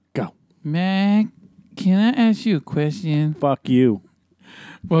Mac, can I ask you a question? Fuck you.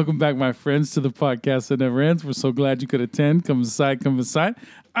 Welcome back, my friends, to the podcast that never ends. We're so glad you could attend. Come inside.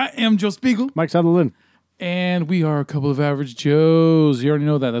 I am Joe Spiegel, Mike Sutherland. and we are a couple of average Joes. You already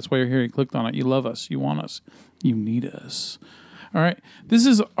know that. That's why you're here. You clicked on it. You love us. You want us. You need us. All right. This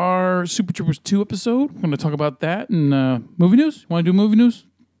is our Super Troopers 2 episode. We're going to talk about that and movie news. Want to do movie news?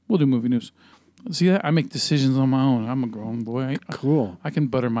 We'll do movie news. See that? I make decisions on my own. I'm a grown boy. Cool. I can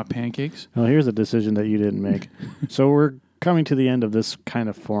butter my pancakes. Well, here's a decision that you didn't make. So we're coming to the end of this kind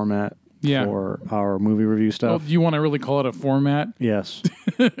of format for our movie review Well, stuff. do you want to really call it a format? Yes.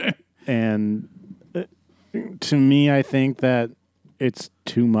 And to me, I think that it's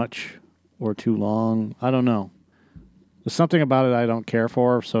too much or too long. I don't know. There's something about it I don't care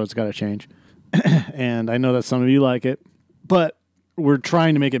for, so it's got to change. And I know that some of you like it, but we're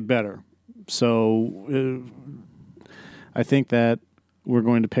trying to make it better. So I think that we're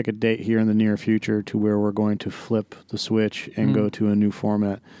going to pick a date here in the near future to where we're going to flip the switch and go to a new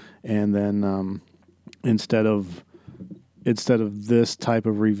format. And then instead of this type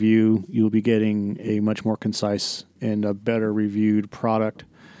of review, you'll be getting a much more concise and a better reviewed product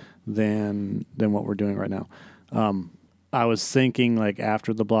than what we're doing right now. I was thinking like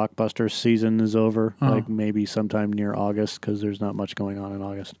after the blockbuster season is over, like maybe sometime near August, because there's not much going on in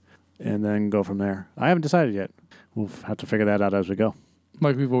August, and then go from there. I haven't decided yet. We'll have to figure that out as we go.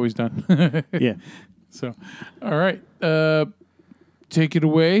 Like we've always done. Yeah. So, all right. Take it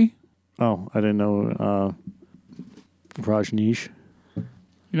away. Oh, I didn't know Rajneesh. You're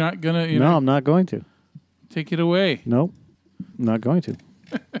not going to... No, I'm not going to. Take it away. Nope. I'm not going to.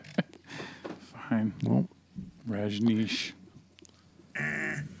 Fine. Nope. Rajneesh.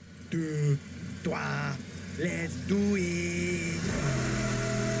 1, 2, 3, let's do it.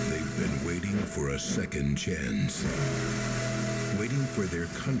 They've been waiting for a second chance. Waiting for their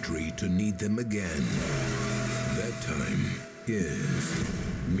country to need them again. That time is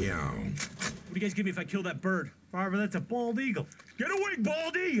meow. What do you guys give me if I kill that bird? Barbara, that's a bald eagle. Get away,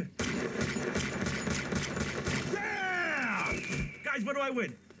 Baldy! Yeah! Guys, what do I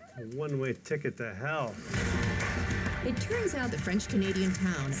win? A one-way ticket to hell. It turns out the French-Canadian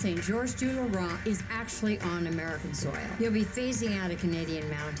town, Saint-Georges-du-Laurent, is actually on American soil. You'll be phasing out a Canadian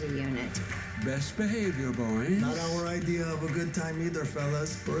mounted unit. Best behavior, boys. Not our idea of a good time either,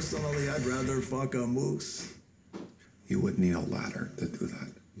 fellas. Personally, I'd rather fuck a moose. You wouldn't need a ladder to do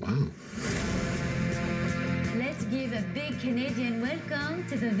that. Wow. Let's give a big Canadian welcome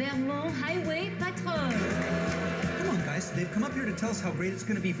to the Vermont Highway Patrol. Come on, guys. They've come up here to tell us how great it's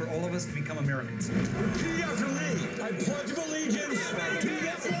going to be for all of us to become Americans. Repeat after me. I pledge allegiance to the flag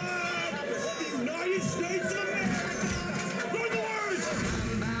of the United States of America. Join the words.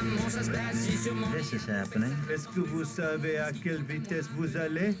 This is happening. Est-ce que vous savez à quelle vitesse vous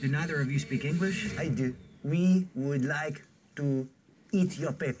allez? Do neither of you speak English? I do. We would like to eat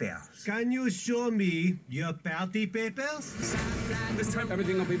your papers. Can you show me your party papers? This time,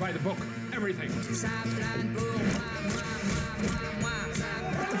 everything will be by the book. Everything. What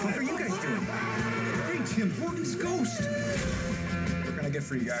the fuck are you guys doing? Hey, Tim Horton's ghost. What can I get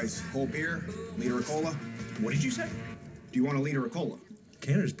for you guys? Whole beer? Liter of cola? What did you say? Do you want a liter of cola?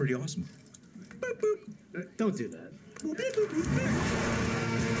 Canada's pretty awesome. Boop, boop. Don't do that. Boop, boop, boop, boop.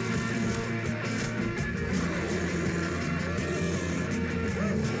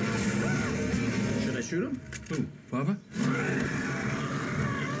 Should I shoot him? Who, Father?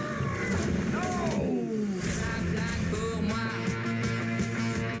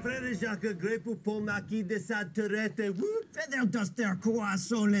 Frère Jacques Grey pour Paul Marquis de Sade-Tourette. Fais Duster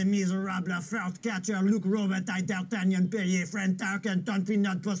Croissant, les misérables, Fort Catcher, Luke Robitaille, D'Artagnan, Perrier, Friend Tarkenton,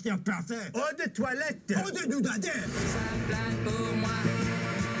 Peanut Buster Parfait. Eau de toilette. Eau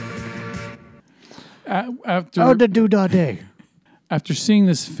de doudade. After seeing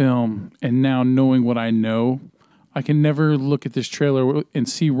this film and now knowing what I know, I can never look at this trailer and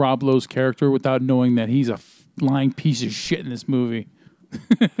see Rob Lowe's character without knowing that he's a lying piece of shit in this movie.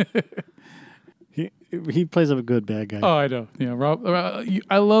 He plays a good bad guy. Oh, I know. Yeah,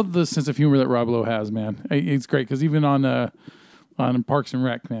 I love the sense of humor that Rob Lowe has, man. It's great because even on Parks and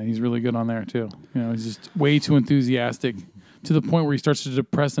Rec, man, he's really good on there too. You know, he's just way too enthusiastic to the point where he starts to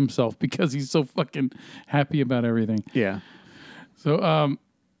depress himself because he's so fucking happy about everything. Yeah. So,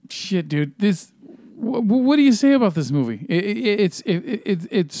 shit, dude. What do you say about this movie? It's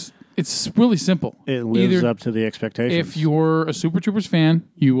really simple. It lives up to the expectations. If you're a Super Troopers fan,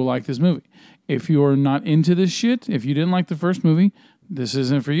 you will like this movie. If you're not into this shit, if you didn't like the first movie, this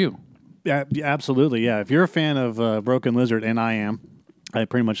isn't for you. Yeah, absolutely. Yeah. If you're a fan of Broken Lizard, and I am, I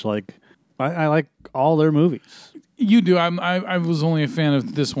pretty much like. I like all their movies. You do. I was only a fan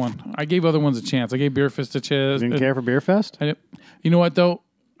of this one. I gave other ones a chance. I gave Beer Fest a chance. Didn't care for Beer Fest? I didn't. You know what though?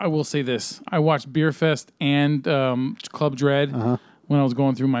 I will say this: I watched Beer Fest and Club Dread when I was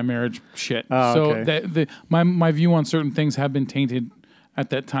going through my marriage shit. Oh, so okay. my view on certain things have been tainted at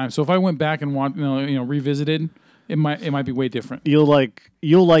that time. So if I went back and revisited, it might be way different. You'll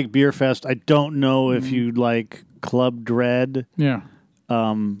like Beer Fest. I don't know if you like Club Dread. Yeah.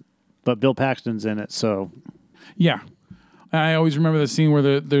 But Bill Paxton's in it, so yeah. I always remember the scene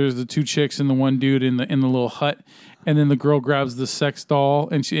where there's the two chicks and the one dude in the little hut, and then the girl grabs the sex doll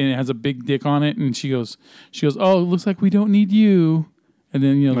and it has a big dick on it, and she goes, "Oh, it looks like we don't need you." And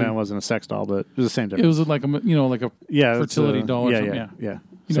then it wasn't a sex doll, but it was the same difference. It was like a fertility doll or something. Yeah.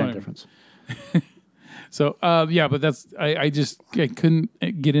 You Same difference. So but that's I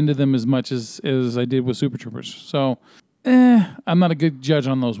couldn't get into them as much as I did with Super Troopers. So I'm not a good judge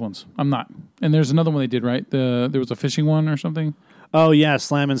on those ones. I'm not. And there's another one they did, right? There was a fishing one or something. Oh yeah,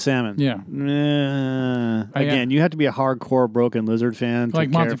 Slam and Salmon. Yeah. Again, you have to be a hardcore Broken Lizard fan, like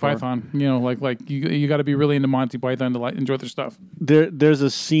Monty Python. Like you got to be really into Monty Python to enjoy their stuff. There's a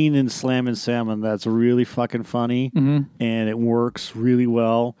scene in Slam and Salmon that's really fucking funny, and it works really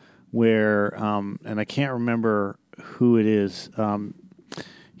well. Where and I can't remember who it is.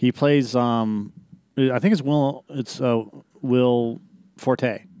 He plays. I think it's Will. It's Will Forte.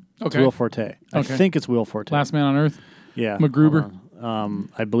 Okay. It's Will Forte. I think it's Will Forte. Last Man on Earth. Yeah. MacGruber.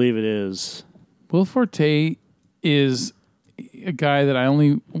 I believe it is. Will Forte is a guy that I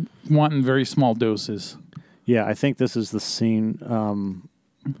only want in very small doses. Yeah, I think this is the scene.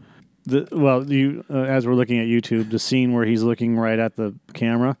 As we're looking at YouTube, the scene where he's looking right at the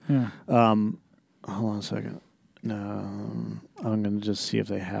camera. Yeah. Hold on a second. No, I'm going to just see if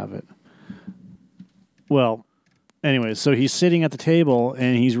they have it. Well, anyway, so he's sitting at the table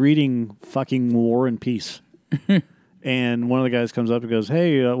and he's reading fucking War and Peace. And one of the guys comes up and goes,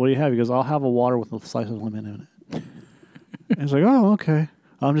 "Hey, what do you have?" He goes, "I'll have a water with a slice of lemon in it." And he's like, "Oh, okay.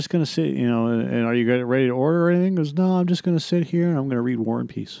 I'm just going to sit, and are you ready to order or anything?" He goes, "No, I'm just going to sit here and I'm going to read War and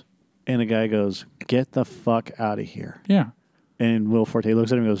Peace." And the guy goes, "Get the fuck out of here." Yeah. And Will Forte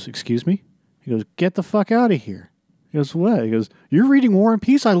looks at him and goes, "Excuse me?" He goes, "Get the fuck out of here." He goes, "What?" He goes, "You're reading War and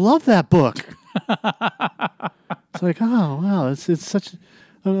Peace? I love that book." It's like, oh, wow. It's such...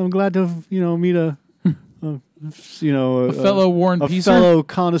 I'm glad to, meet a fellow War and Peacer? A fellow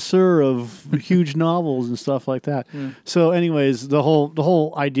connoisseur of huge novels and stuff like that. Yeah. So anyways, the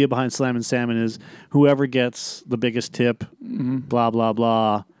whole idea behind Slam and Salmon is whoever gets the biggest tip, blah, blah,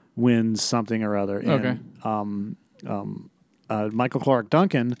 blah, wins something or other. Okay. And Michael Clark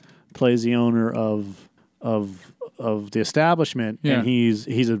Duncan plays the owner of the establishment, and he's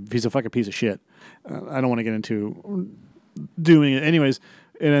a fucking piece of shit. I don't want to get into doing it. Anyways,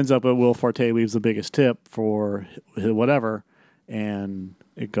 it ends up that Will Forte leaves the biggest tip for whatever, and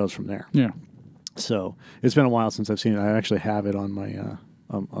it goes from there. Yeah. So it's been a while since I've seen it. I actually have it on my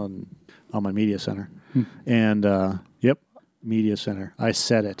on my media center, and media center. I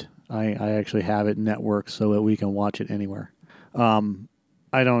set it. I actually have it networked so that we can watch it anywhere.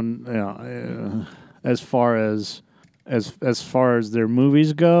 I don't, as far as their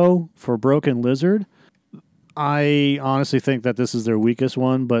movies go for Broken Lizard, I honestly think that this is their weakest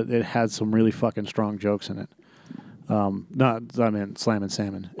one, but it had some really fucking strong jokes in it. Slam and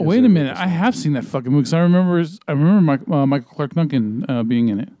Salmon. Wait a minute, I have seen that fucking movie. 'Cause I remember Michael Clark Duncan being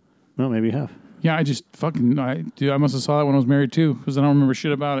in it. Well, maybe you have. Yeah, I just I must have saw that when I was married too, because I don't remember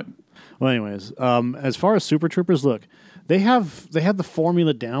shit about it. Well, anyways, as far as Super Troopers, look, they have the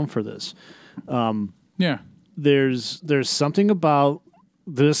formula down for this. Yeah. There's something about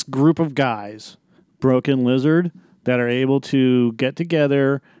this group of guys, Broken Lizard, that are able to get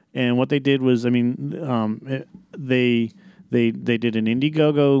together, and what they did was, they did an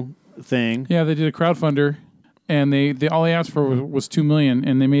Indiegogo thing. Yeah, they did a crowdfunder, and they all they asked for was $2 million,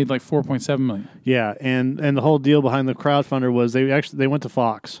 and they made like $4.7 million. Yeah, and the whole deal behind the crowdfunder was they went to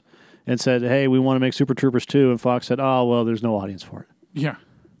Fox and said, "Hey, we want to make Super Troopers 2," and Fox said, "Oh, well, there's no audience for it." Yeah.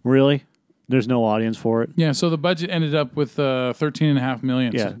 Really? There's no audience for it? Yeah, so the budget ended up with $13.5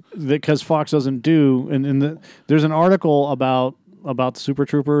 million. Yeah, because Fox doesn't do... And there's an article about the Super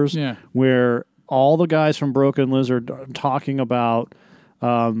Troopers where all the guys from Broken Lizard are talking about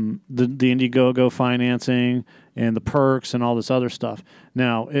the Indiegogo financing and the perks and all this other stuff.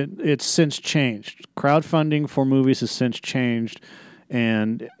 Now, it's since changed. Crowdfunding for movies has since changed,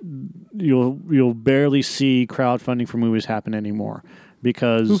 and you'll barely see crowdfunding for movies happen anymore.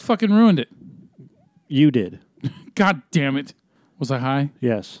 Because who fucking ruined it? You did. God damn it! Was I high?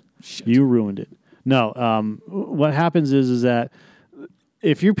 Yes. Shit. You ruined it. No. What happens is that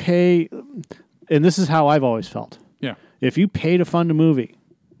if you pay, and this is how I've always felt. Yeah. If you pay to fund a movie,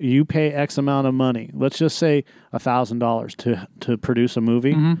 you pay X amount of money. Let's just say $1,000 to produce a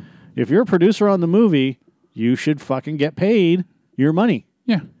movie. Mm-hmm. If you're a producer on the movie, you should fucking get paid your money.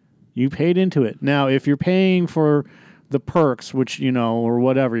 Yeah. You paid into it. Now, if you're paying for the perks, which, or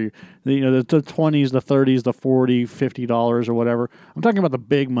whatever, the 20s, the 30s, the $40, $50 or whatever. I'm talking about the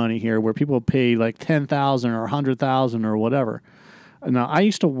big money here where people pay like $10,000 or $100,000 or whatever. Now, I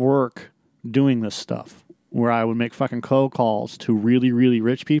used to work doing this stuff where I would make fucking cold calls to really, really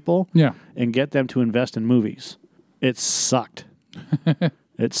rich people and get them to invest in movies. It sucked.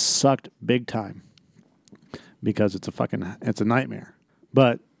 It sucked big time because it's a nightmare.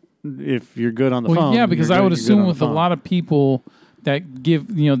 But if you're good on the phone. Yeah, because I would assume with a lot of people that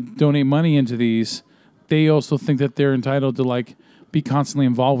donate money into these, they also think that they're entitled to like be constantly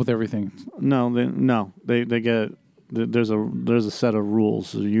involved with everything. No, they get there's a set of rules.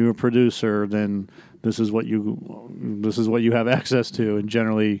 So you're a producer, then this is what you have access to, and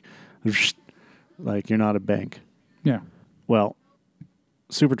generally, like you're not a bank. Yeah. Well,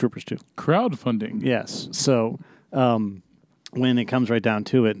 Super Troopers 2. Crowdfunding. Yes. So. When it comes right down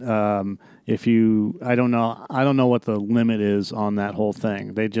to it, I don't know what the limit is on that whole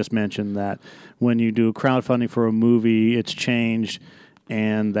thing. They just mentioned that when you do crowdfunding for a movie, it's changed,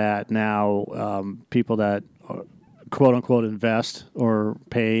 and that now people that quote unquote invest or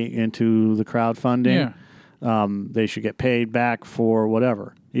pay into the crowdfunding, they should get paid back for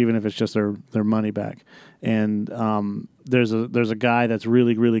whatever, even if it's just their money back. And there's a guy that's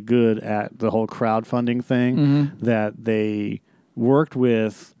really, really good at the whole crowdfunding thing that they worked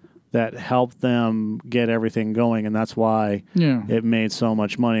with that helped them get everything going, and that's why it made so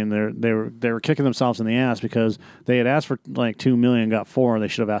much money. And they were kicking themselves in the ass because they had asked for like $2 million, got $4 million, and they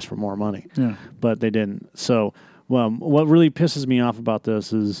should have asked for more money. Yeah, but they didn't. So, what really pisses me off about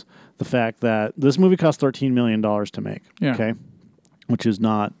this is the fact that this movie cost $13 million to make. Yeah. Okay, which is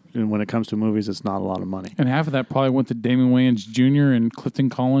not. And when it comes to movies, it's not a lot of money. And half of that probably went to Damon Wayans Jr. and Clifton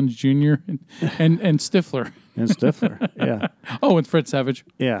Collins Jr. and Stifler. And Stifler, yeah. Oh, and Fred Savage.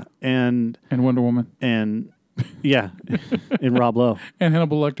 Yeah, and Wonder Woman. And, and Rob Lowe. And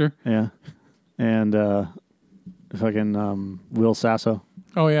Hannibal Lecter. Yeah. And fucking Will Sasso.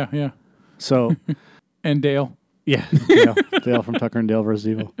 Oh, yeah. So. And Dale. Yeah, Dale from Tucker and Dale vs.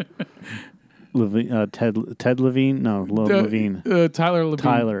 Evil. Ted Levine? No, Levine. Tyler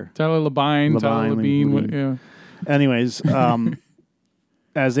Levine. Tyler Levine. Yeah. Anyways,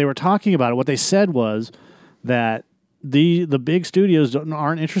 as they were talking about it, what they said was that the big studios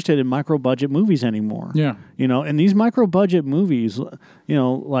aren't interested in micro budget movies anymore. Yeah. And these micro budget movies,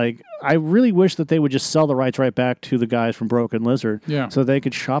 like I really wish that they would just sell the rights right back to the guys from Broken Lizard. Yeah. So they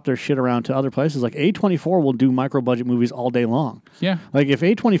could shop their shit around to other places. Like A24 will do micro budget movies all day long. Yeah. Like if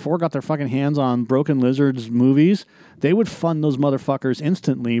A24 got their fucking hands on Broken Lizard's movies, they would fund those motherfuckers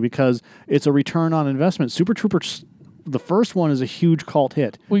instantly because it's a return on investment. Super Troopers, the first one, is a huge cult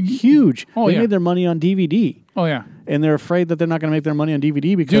hit. Huge. They made their money on DVD. Oh, yeah. And they're afraid that they're not going to make their money on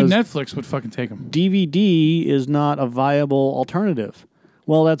DVD because... Dude, Netflix would fucking take them. DVD is not a viable alternative.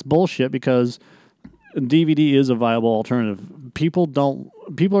 Well, that's bullshit because DVD is a viable alternative. People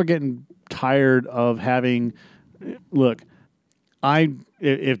are getting tired of having... Look,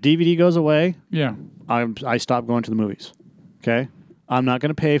 if DVD goes away, I stop going to the movies. Okay? I'm not going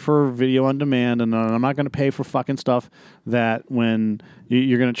to pay for video on demand, and I'm not going to pay for fucking stuff that when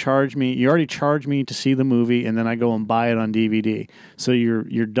you're going to charge me, you already charge me to see the movie, and then I go and buy it on DVD. So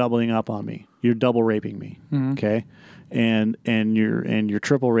you're doubling up on me. You're double raping me, okay? And you're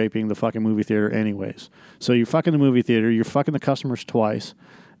triple raping the fucking movie theater anyways. So you're fucking the movie theater, you're fucking the customers twice,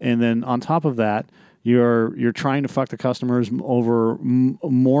 and then on top of that, you're trying to fuck the customers over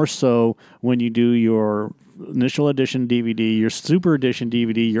more so when you do your initial edition DVD, your super edition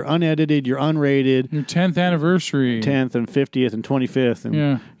DVD, your unedited, your unrated, your 10th anniversary, 10th and 50th and 25th,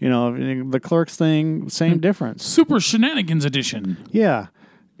 and the Clerks thing, same difference. Super Shenanigans edition. Yeah.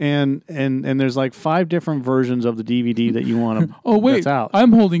 And there's like 5 different versions of the DVD that you want to. Oh wait, that's out.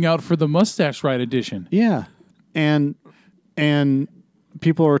 I'm holding out for the Mustache Ride edition. Yeah, and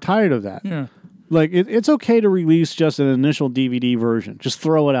people are tired of that. Yeah, like it's okay to release just an initial DVD version. Just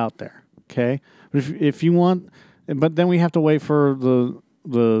throw it out there, okay? But if you want, but then we have to wait for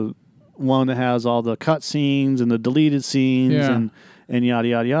the one that has all the cut scenes and the deleted scenes and yada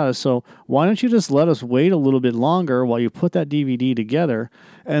yada yada. So why don't you just let us wait a little bit longer while you put that DVD together?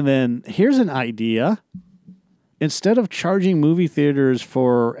 And then here's an idea: instead of charging movie theaters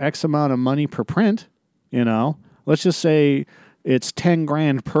for X amount of money per print, let's just say it's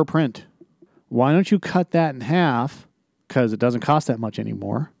 $10,000 per print. Why don't you cut that in half? Because it doesn't cost that much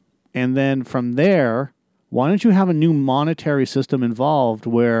anymore. And then from there, Why don't you have a new monetary system involved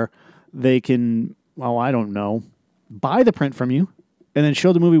where they can, well, I don't know, buy the print from you and then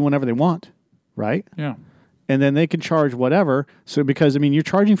show the movie whenever they want, right? Yeah. And then they can charge whatever. So because they're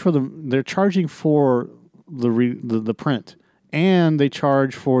charging for the print, and they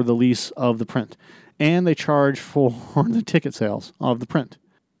charge for the lease of the print, and they charge for the ticket sales of the print.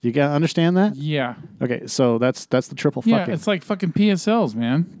 You got to understand that? Yeah. Okay, so that's the triple Yeah, fucking. it's like fucking PSLs,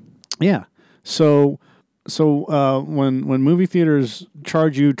 man. Yeah. So when movie theaters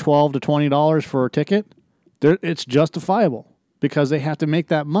charge you $12 to $20 for a ticket, it's justifiable because they have to make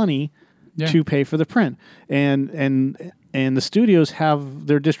that money to pay for the print, and the studios have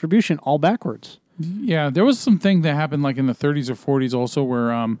their distribution all backwards. Yeah, there was something that happened like in the 30s or 40s also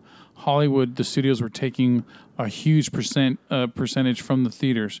where Hollywood, the studios were taking a huge percentage from the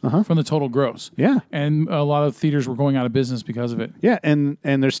theaters, from the total gross. Yeah. And a lot of theaters were going out of business because of it. Yeah, and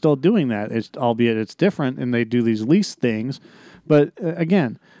they're still doing that, albeit it's different, and they do these lease things. But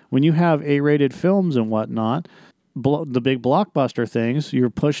again, when you have A-rated films and whatnot, the big blockbuster things, you're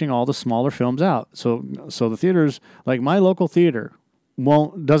pushing all the smaller films out. So the theaters, like my local theater,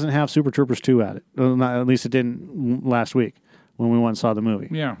 doesn't have Super Troopers 2 at it. At least it didn't last week when we went and saw the movie.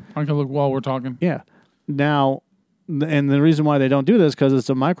 Yeah, I can look while we're talking. Yeah. Now, and the reason why they don't do this is because it's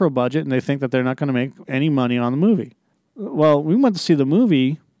a micro budget and they think that they're not going to make any money on the movie. Well, we went to see the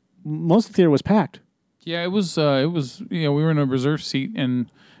movie. Most of the theater was packed. Yeah, it was. We were in a reserve seat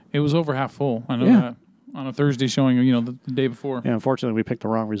and it was over half full. I know that on a Thursday showing. The day before. Yeah, unfortunately, we picked the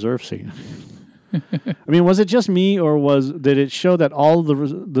wrong reserve seat. I mean, was it just me, or did it show that all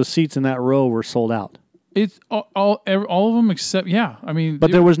the seats in that row were sold out? It's all of them except I mean,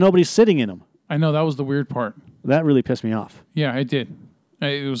 but there was nobody sitting in them. I know, that was the weird part. That really pissed me off. Yeah, it did.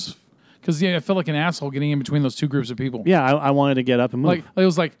 It was because I felt like an asshole getting in between those two groups of people. Yeah, I wanted to get up and move. Like it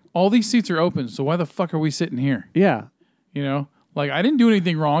was like all these seats are open, so why the fuck are we sitting here? Yeah, Like I didn't do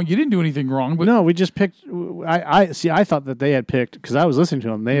anything wrong. You didn't do anything wrong. But no, we just picked. I thought that they had picked, because I was listening to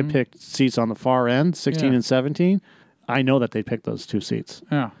them. They had picked seats on the far end, 16 and 17. I know that they picked those two seats.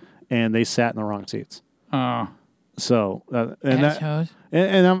 Yeah, and they sat in the wrong seats. So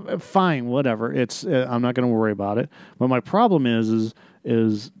and I'm fine, whatever. It's I'm not going to worry about it. But my problem is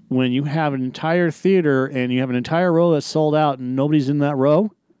when you have an entire theater and you have an entire row that's sold out and nobody's in that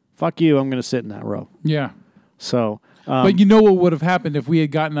row. Fuck you! I'm going to sit in that row. Yeah. So. But you know what would have happened if we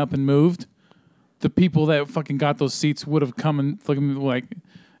had gotten up and moved? The people that fucking got those seats would have come and then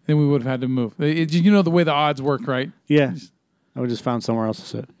we would have had to move. The way the odds work, right? Yeah, I would just found somewhere else to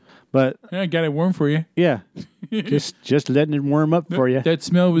sit. But I got it warm for you. Yeah, just letting it warm up for you. That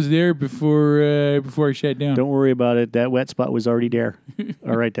smell was there before I shut down. Don't worry about it. That wet spot was already there.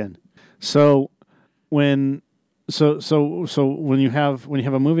 All right then. So when you have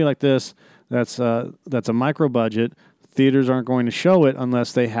a movie like this that's a micro budget, theaters aren't going to show it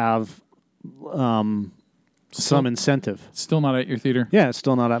unless they have some incentive. It's still not at your theater. Yeah, it's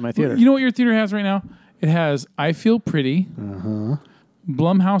still not at my theater. You know what your theater has right now? It has I Feel Pretty,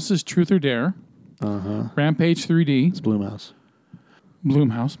 Blumhouse's Truth or Dare, Rampage 3D. It's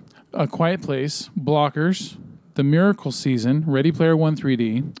Blumhouse. A Quiet Place, Blockers, The Miracle Season, Ready Player One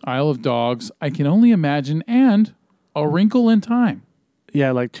 3D, Isle of Dogs, I Can Only Imagine, and A Wrinkle in Time.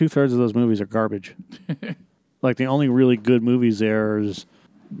 Yeah, like 2/3 of those movies are garbage. Like the only really good movies there is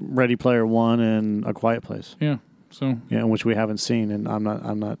Ready Player One and A Quiet Place. Yeah. So. Yeah, which we haven't seen, and I'm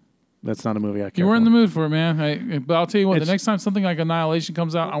not. That's not a movie I care. You were for. in the mood for it, man. But I'll tell you what. The next time something like Annihilation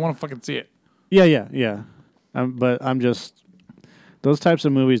comes out, I want to fucking see it. Yeah. But I'm just those types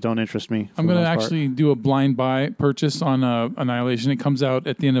of movies don't interest me. I'm going to actually do a blind buy purchase on Annihilation. It comes out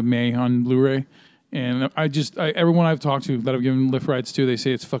at the end of May on Blu-ray. And everyone I've talked to that I've given lift rides to, they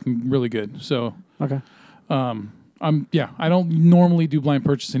say it's fucking really good. So okay, I don't normally do blind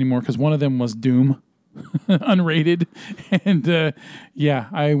purchase anymore because one of them was Doom, unrated, and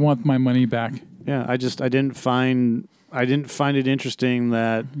I want my money back. Yeah, I didn't find it interesting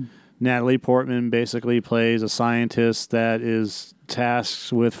that Natalie Portman basically plays a scientist that is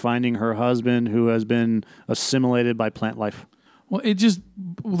tasked with finding her husband who has been assimilated by plant life. Well, it just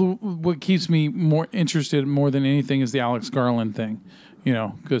what keeps me more interested more than anything is the Alex Garland thing,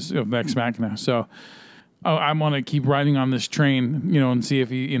 because of Ex Machina. So I want to keep riding on this train, and see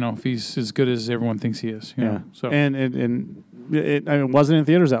if if he's as good as everyone thinks he is. You know? So and it wasn't in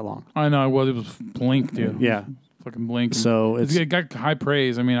theaters that long. I know it was Blink, dude. Yeah, fucking Blink. So it got high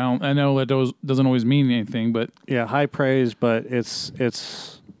praise. I mean, I know that doesn't always mean anything, but yeah, high praise, but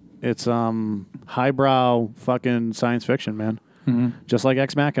it's highbrow fucking science fiction, man. Mm-hmm. Just like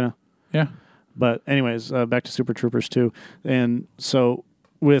Ex Machina. Yeah. But anyways, back to Super Troopers 2. And so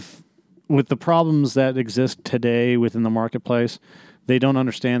with with the problems that exist today within the marketplace, they don't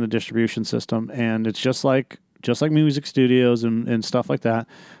understand the distribution system, and it's just like music studios and stuff like that.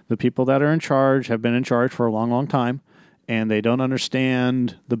 The people that are in charge have been in charge for a long, long time, and they don't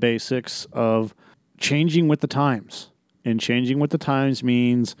understand the basics of changing with the times. And changing with the times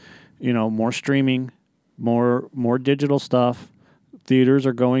means, more streaming, more digital stuff. Theaters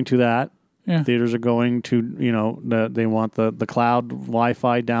are going to that. Yeah. Theaters are going to, they want the cloud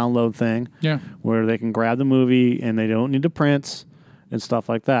Wi-Fi download thing. Yeah. Where they can grab the movie and they don't need the prints and stuff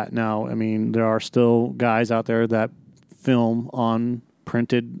like that. Now, I mean, there are still guys out there that film on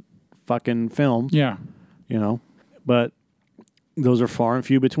printed fucking film. Yeah. But those are far and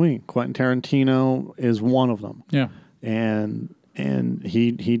few between. Quentin Tarantino is one of them. Yeah. And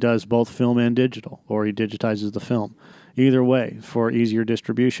he does both film and digital, or he digitizes the film. Either way, for easier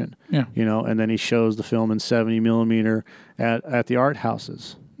distribution. Yeah. And then he shows the film in 70 millimeter at the art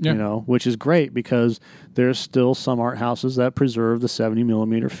houses. Yeah. Which is great because there's still some art houses that preserve the 70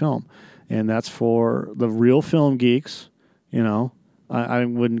 millimeter film. And that's for the real film geeks. I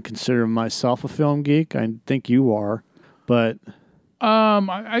wouldn't consider myself a film geek. I think you are, but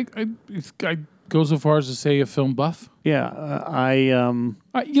I go so far as to say a film buff. Yeah, I'm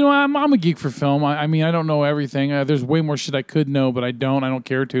a geek for film. I mean, I don't know everything. There's way more shit I could know, but I don't. I don't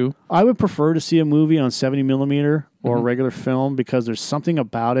care to. I would prefer to see a movie on 70 millimeter or regular film because there's something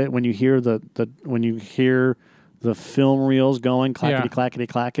about it when you hear the film reels going clackety clackety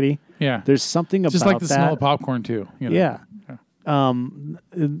clackety. Yeah, there's something about that. Just like the smell of popcorn too. Yeah.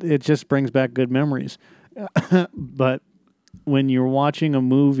 It just brings back good memories. But when you're watching a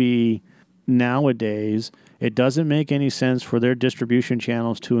movie nowadays, it doesn't make any sense for their distribution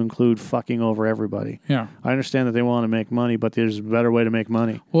channels to include fucking over everybody. Yeah. I understand that they want to make money, but there's a better way to make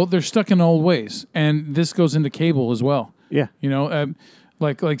money. Well, they're stuck in old ways, and this goes into cable as well. Yeah.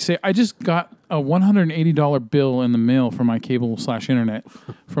 Like say, I just got a $180 bill in the mail for my cable/internet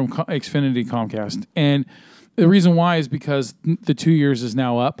from Xfinity Comcast, and the reason why is because the 2 years is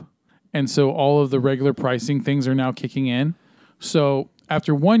now up, and so all of the regular pricing things are now kicking in. So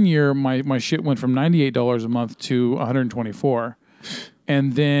after 1 year, my shit went from $98 a month to $124,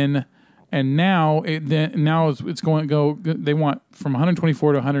 and now it's going to go. They want from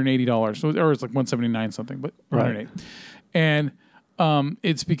 $124 to $180, so or it's like $179 something, but $108, and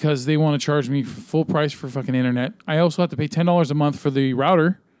it's because they want to charge me full price for fucking internet. I also have to pay $10 a month for the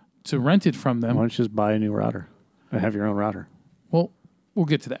router to rent it from them. Why don't you just buy a new router or have your own router? Well, we'll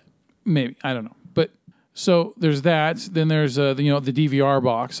get to that. Maybe. I don't know. But so there's that. Then there's the DVR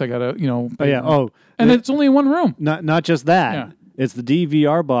box. I gotta and it's only in one room. Not just that. Yeah. It's the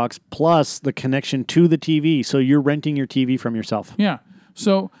DVR box plus the connection to the TV. So you're renting your TV from yourself. Yeah.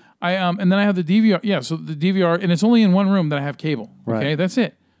 So I and then I have the DVR. Yeah. So the DVR, and it's only in one room that I have cable. Right. Okay. That's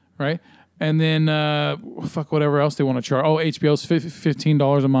it. Right. And then whatever else they want to charge. Oh, HBO's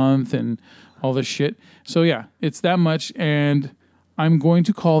 $15 a month and all this shit. So yeah, it's that much, and I'm going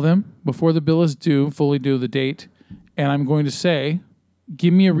to call them before the bill is due, fully due, the date, and I'm going to say,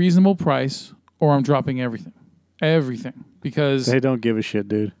 give me a reasonable price, or I'm dropping everything, because they don't give a shit,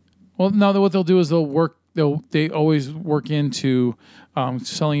 dude. Well, no, what they'll do is they always work into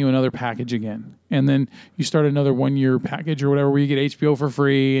selling you another package again. And then you start another 1 year package or whatever where you get HBO for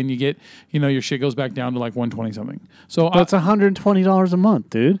free and you get, your shit goes back down to like $120 something. So that's $120 a month,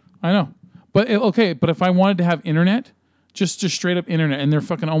 dude. I know. But but if I wanted to have internet, just straight up internet, and their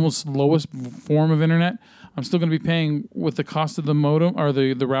fucking almost lowest form of internet, I'm still going to be paying with the cost of the modem or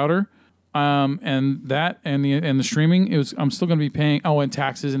the router. And that and the streaming, I'm still going to be paying. Oh, and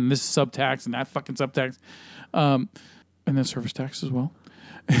taxes and this subtax and that fucking subtax, and then service tax as well.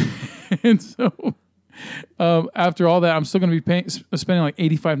 And so after all that, I'm still going to be spending like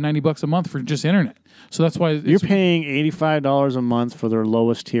 $85-$90 a month for just internet. So that's why you're paying $85 a month for their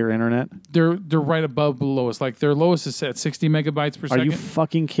lowest tier internet. They're right above the lowest. Like their lowest is at 60 megabytes per second. Are you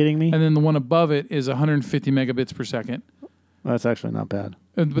fucking kidding me? And then the one above it is 150 megabits per second. That's actually not bad.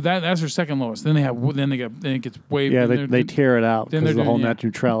 But that's their second lowest. Then it gets way. Yeah, they tear it out because the whole net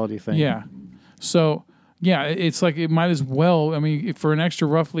neutrality thing. Yeah, so yeah, it's like it might as well. I mean, for an extra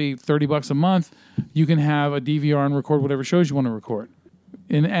roughly $30 a month, you can have a DVR and record whatever shows you want to record,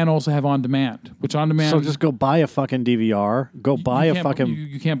 and also have on demand. Which on demand. So just go buy a fucking DVR.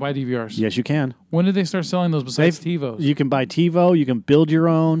 You can't buy DVRs. Yes, you can. When did they start selling those besides TiVos? You can buy TiVo. You can build your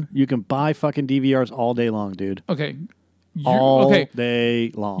own. You can buy fucking DVRs all day long, dude. Okay. All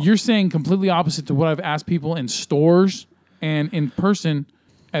day long. You're saying completely opposite to what I've asked people in stores and in person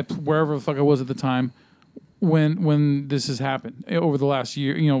at wherever the fuck I was at the time when this has happened over the last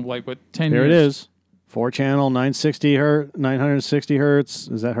year. 10 years. There it is. 4-channel, 960 hertz.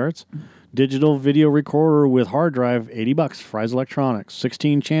 Is that hertz? Digital video recorder with hard drive, $80. Fry's Electronics.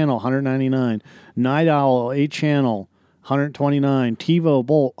 16 channel, $199. Night Owl, 8 channel, $129. TiVo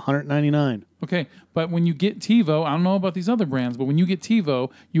Bolt, $199. Okay, but when you get TiVo, I don't know about these other brands, but when you get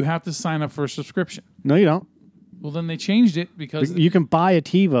TiVo, you have to sign up for a subscription. No, you don't. Well, then they changed it because you can buy a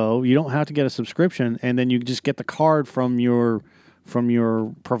TiVo. You don't have to get a subscription, and then you just get the card from your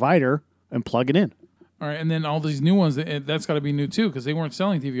provider and plug it in. All right, and then all these new ones, that's got to be new too because they weren't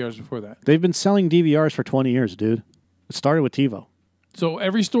selling DVRs before that. They've been selling DVRs for 20 years, dude. It started with TiVo. So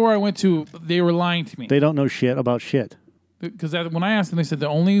every store I went to, they were lying to me. They don't know shit about shit. Because when I asked them, they said the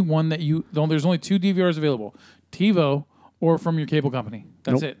only one there's only 2 DVRs available, TiVo or from your cable company.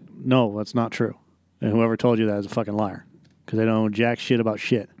 That's it. No, that's not true. And whoever told you that is a fucking liar because they don't know jack shit about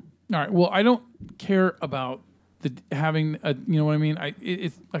shit. All right. Well, I don't care about having a. You know what I mean?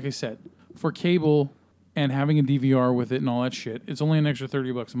 It's like I said, for cable and having a DVR with it and all that shit, it's only an extra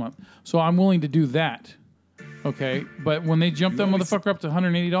 $30 a month. So I'm willing to do that. Okay, but when they jump that motherfucker up to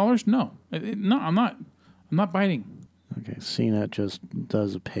 $180, no, I'm not biting. Okay, CNET just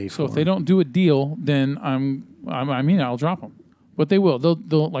does a pay for. So if they don't do a deal, then I'll drop them. But they will.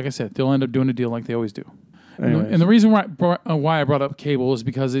 They'll like I said, they'll end up doing a deal like they always do. And the reason why I brought up cable is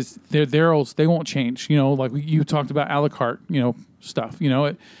because they won't change. You know, like you talked about a la carte, stuff. They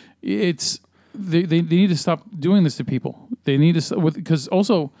need to stop doing this to people. They need to because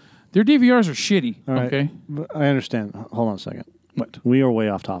also their DVRs are shitty. Right. Okay, I understand. Hold on a second. What? We are way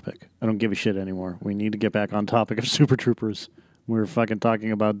off topic. I don't give a shit anymore. We need to get back on topic of Super Troopers. We're fucking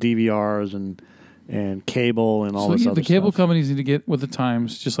talking about DVRs and cable and all this other stuff. The cable companies need to get with the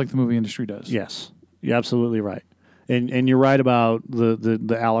times, just like the movie industry does. Yes, you're absolutely right. And you're right about the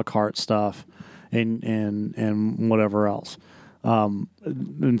a la carte stuff and whatever else.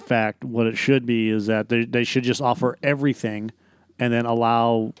 In fact, what it should be is that they should just offer everything and then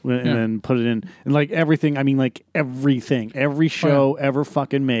allow and then put it in. And like everything, I mean like everything. Every show ever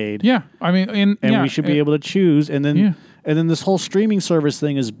fucking made. Yeah. I mean, we should be able to choose. And then this whole streaming service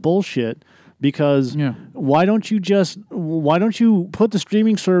thing is bullshit. Because why don't you put the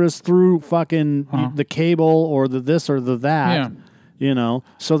streaming service through fucking the cable or the this or the that,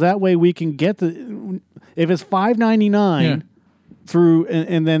 so that way we can get if it's $5.99 through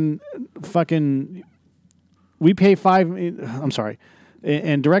and then fucking we pay $5. I'm sorry,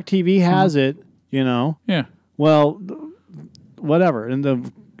 and DirecTV has it, Yeah. Well, whatever, and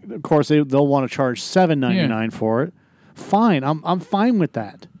of course they'll want to charge $7.99 for it. Fine, I'm fine with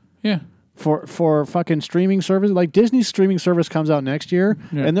that. Yeah. For fucking streaming service, like Disney's streaming service comes out next year,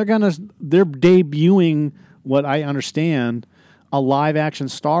 and they're debuting what I understand a live action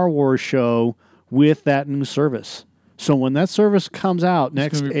Star Wars show with that new service. So when that service comes out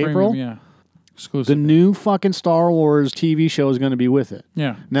next April, the new fucking Star Wars TV show is going to be with it.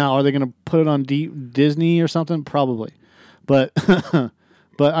 Yeah. Now, are they going to put it on Disney or something? Probably, but.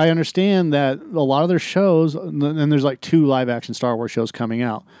 But I understand that a lot of their shows, and there's like 2 live action Star Wars shows coming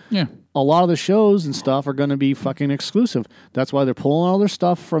out. Yeah. A lot of the shows and stuff are going to be fucking exclusive. That's why they're pulling all their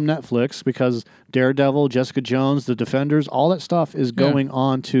stuff from Netflix because Daredevil, Jessica Jones, The Defenders, all that stuff is going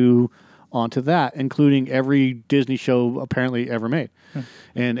onto that, including every Disney show apparently ever made,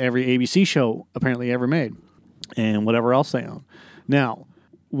 and every ABC show apparently ever made, and whatever else they own. Now,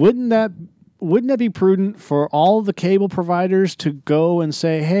 wouldn't that be prudent for all the cable providers to go and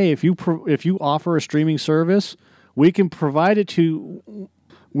say, hey, if you offer a streaming service, we can provide it to,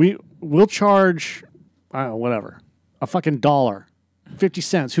 we'll charge, I don't know, whatever, a fucking $1, 50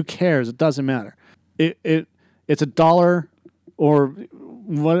 cents, who cares? It doesn't matter. It's $1 or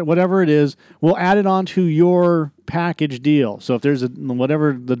whatever it is. We'll add it onto your package deal. So if there's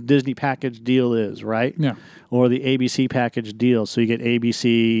whatever the Disney package deal is, right? Yeah. Or the ABC package deal. So you get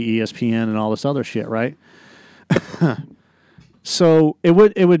ABC, ESPN, and all this other shit, right? So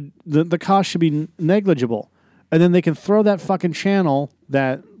the cost should be negligible. And then they can throw that fucking channel,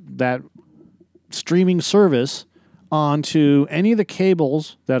 that streaming service, onto any of the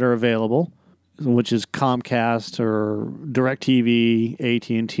cables that are available, which is Comcast or DirecTV,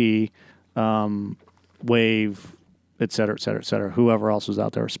 AT&T, Wave, et cetera, whoever else is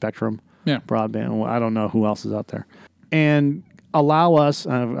out there, Spectrum. Yeah. Broadband. I don't know who else is out there. And allow us...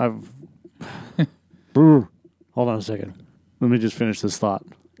 hold on a second. Let me just finish this thought.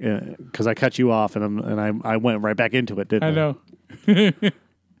 Because I cut you off and I went right back into it, didn't I? I know.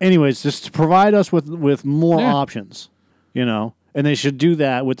 Anyways, just to provide us with more options, and they should do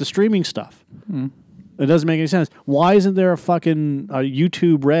that with the streaming stuff. It doesn't make any sense. Why isn't there a fucking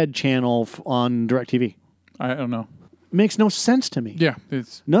YouTube Red channel on DirecTV? I don't know. It makes no sense to me. Yeah,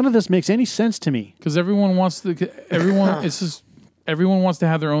 none of this makes any sense to me. Because everyone wants to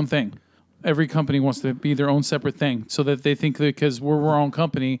have their own thing. every company wants to be their own separate thing, so that they think that because we're our own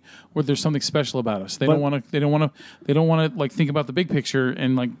company, where there's something special about us. They don't want to like think about the big picture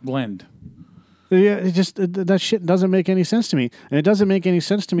and like blend. Yeah, that shit doesn't make any sense to me, and it doesn't make any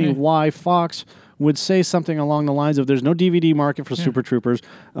sense to me why Fox would say something along the lines of "There's no DVD market for Super Troopers.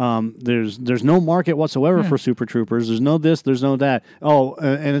 There's no market whatsoever for Super Troopers. There's no this. There's no that. Oh,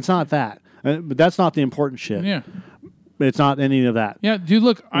 and it's not that. But that's not the important shit. Yeah, it's not any of that. Yeah, dude.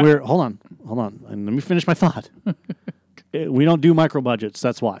 Look, hold on, and let me finish my thought. We don't do micro budgets.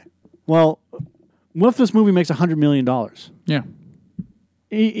 That's why. Well, what if this movie makes $100 million? Yeah.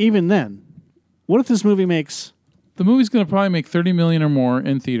 Even then. What if this movie makes... The movie's going to probably make $30 million or more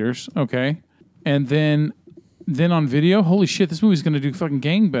in theaters, okay? And then on video, holy shit, this movie's going to do fucking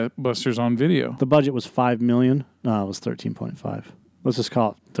gangbusters on video. The budget was $5 million. No, it was 13.5. Let's just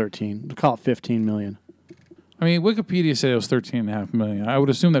call it 13. We'll call it 15 million. I mean, Wikipedia said it was 13.5 million. I would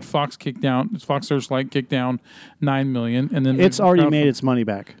assume that Fox Searchlight kicked down 9 million, and then it's already made its money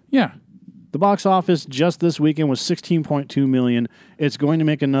back. Yeah. The box office just this weekend was 16.2 million. It's going to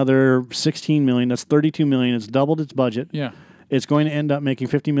make another 16 million. That's 32 million. It's doubled its budget. Yeah. It's going to end up making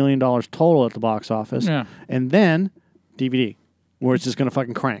 $50 million total at the box office. Yeah. And then DVD, where it's just going to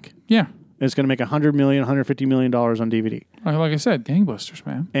fucking crank. Yeah. It's going to make $100 million, $150 million on DVD. Like I said, gangbusters,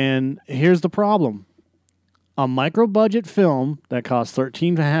 man. And here's the problem. A micro-budget film that costs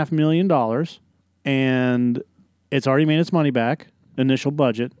 $13.5 million, and it's already made its money back, initial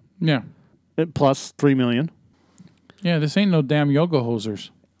budget. Yeah. Plus $3 million. Yeah, this ain't no damn yoga hosers.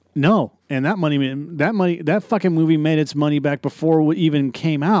 No, and that fucking movie made its money back before it even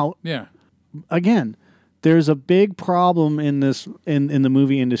came out. Yeah. Again, there's a big problem in this in the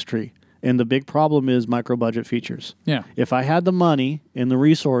movie industry, and the big problem is micro budget features. Yeah. If I had the money and the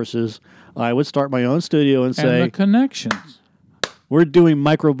resources, I would start my own studio and say, and the connections. We're doing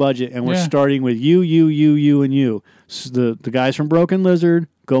micro budget, and we're starting with you, and you. So the guys from Broken Lizard,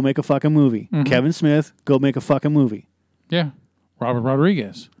 go make a fucking movie. Mm-hmm. Kevin Smith, go make a fucking movie. Yeah. Robert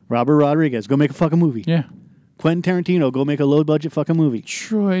Rodriguez, go make a fucking movie. Yeah. Quentin Tarantino, go make a low-budget fucking movie.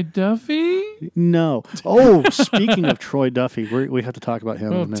 Troy Duffy? No. Oh, speaking of Troy Duffy, we have to talk about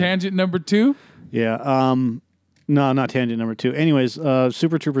him. Oh, tangent number 2? Yeah. No, not tangent number 2. Anyways,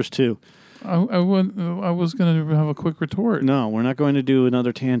 Super Troopers 2. I was going to have a quick retort. No, we're not going to do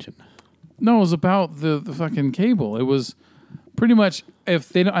another tangent. No, it was about the fucking cable. It was pretty much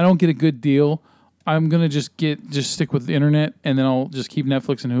if I don't get a good deal, I'm gonna just stick with the internet, and then I'll just keep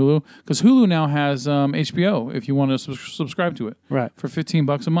Netflix and Hulu, because Hulu now has HBO if you want to subscribe to it, right, for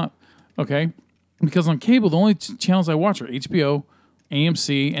 $15 a month. Okay, because on cable the only channels I watch are HBO,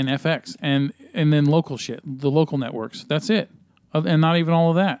 AMC, and FX, and then local shit, the local networks. That's it, and not even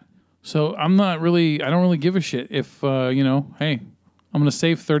all of that. So I don't really give a shit if hey, I'm gonna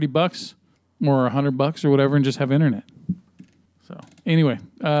save $30 or $100 or whatever and just have internet. So anyway,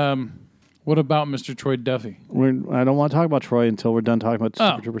 what about Mr. Troy Duffy? I don't want to talk about Troy until we're done talking about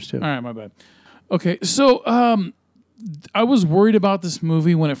Super Troopers 2. All right, my bad. Okay, so I was worried about this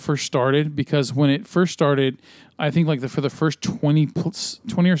movie when it first started, because when it first started, I think for the first 20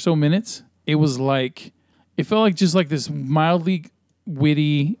 or so minutes, it felt like just like this mildly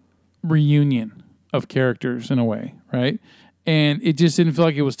witty reunion of characters in a way, right? And it just didn't feel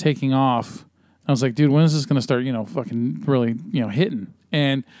like it was taking off. I was like, dude, when is this going to start, fucking really, hitting?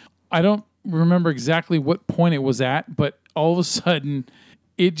 And I don't remember exactly what point it was at, but all of a sudden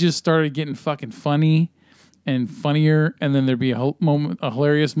it just started getting fucking funny and funnier, and then there'd be a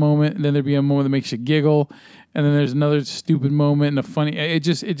hilarious moment, and then there'd be a moment that makes you giggle, and then there's another stupid moment and a funny. It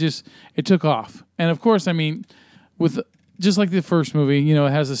took off. And of course, I mean, with just like the first movie,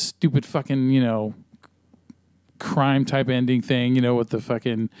 it has a stupid fucking crime type ending thing, with the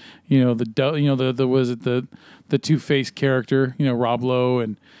fucking the two-faced character, Rob Lowe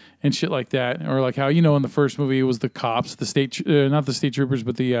and shit like that, or like how in the first movie it was the cops, the state not the state troopers,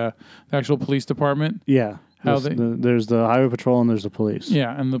 but the actual police department. Yeah, how there's the highway patrol and there's the police.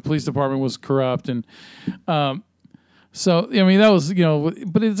 Yeah, and the police department was corrupt, and so I mean that was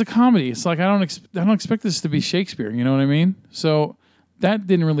but it's a comedy. It's like I don't expect this to be Shakespeare. You know what I mean? So that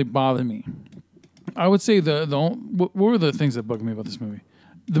didn't really bother me. I would say what were the things that bugged me about this movie?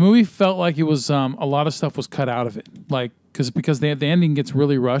 The movie felt like it was a lot of stuff was cut out of it, like because the ending gets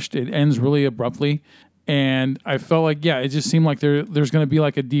really rushed. It ends really abruptly, and I felt like it just seemed like there's going to be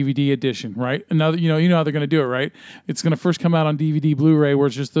like a DVD edition, right? Another you know how they're going to do it, right? It's going to first come out on DVD, Blu-ray, where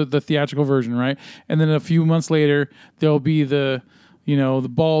it's just the theatrical version, right? And then a few months later there'll be the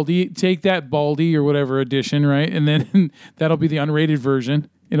Baldy, take that Baldy or whatever edition, right? And then that'll be the unrated version.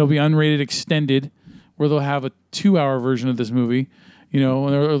 It'll be unrated extended, where they'll have a 2-hour version of this movie.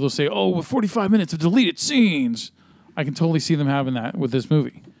 or they'll say, "Oh, with 45 minutes of deleted scenes." I can totally see them having that with this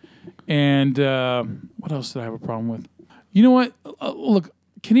movie. And what else did I have a problem with? You know what? Look,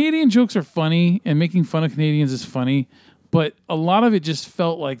 Canadian jokes are funny, and making fun of Canadians is funny, but a lot of it just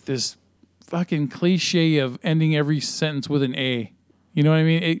felt like this fucking cliche of ending every sentence with an A. You know what I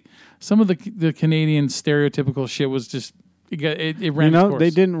mean? Some of the Canadian stereotypical shit was just it ran its course. They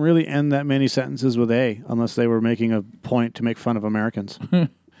didn't really end that many sentences with A unless they were making a point to make fun of Americans.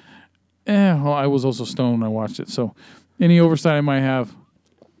 Well, I was also stoned when I watched it, so any oversight I might have.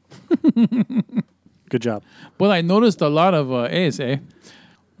 Good job. Well, I noticed a lot of A's,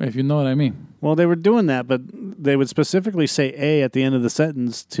 if you know what I mean. Well, they were doing that, but they would specifically say A at the end of the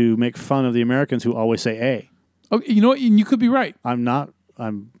sentence to make fun of the Americans who always say A. Okay, you know what? You could be right. I know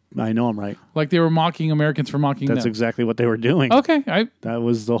I'm right. Like they were mocking Americans for mocking them. That's exactly what they were doing. Okay. That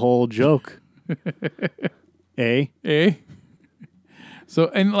was the whole joke. A. So,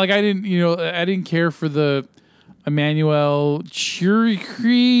 and like I didn't care for the Emmanuel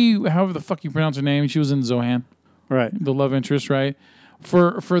Chiricri, however the fuck you pronounce her name. She was in Zohan. Right. The love interest, right?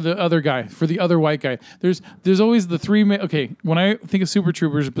 For the other guy, for the other white guy. There's always the three. Okay, when I think of Super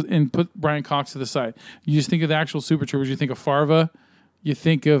Troopers and put Brian Cox to the side, you just think of the actual Super Troopers. You think of Farva. You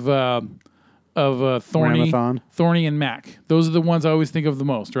think of Thorny, Thorny and Mac. Those are the ones I always think of the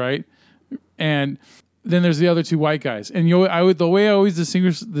most, right? And then there's the other two white guys. And the way I always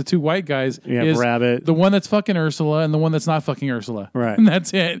distinguish the two white guys is Rabbit, the one that's fucking Ursula and the one that's not fucking Ursula. Right. And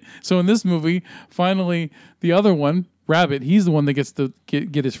that's it. So in this movie, finally, the other one, Rabbit, he's the one that gets to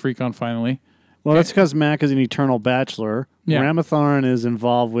get his freak on finally. Well, that's because Mac is an eternal bachelor. Yeah. Ramatharan is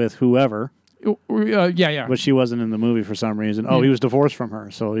involved with whoever. Yeah. But she wasn't in the movie for some reason. Oh, he was divorced from her,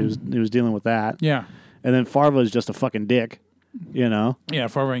 so he was dealing with that. Yeah. And then Farva is just a fucking dick, Yeah,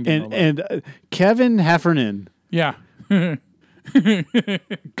 Farva ain't getting and Kevin Heffernan. Yeah.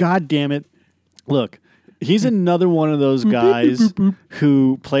 God damn it! Look, he's another one of those guys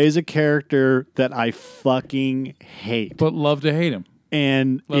who plays a character that I fucking hate, but love to hate him.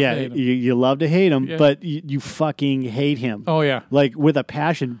 And you love to hate him, but you fucking hate him. Oh yeah, like with a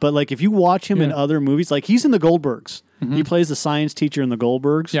passion. But like if you watch him in other movies, like he's in the Goldbergs. Mm-hmm. He plays the science teacher in the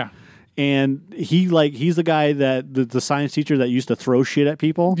Goldbergs. Yeah. And he's the guy that the science teacher that used to throw shit at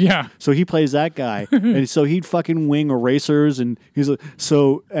people. Yeah. So he plays that guy, and so he'd fucking wing erasers, and he's like,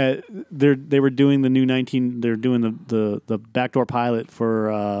 they were doing the new they're doing the backdoor pilot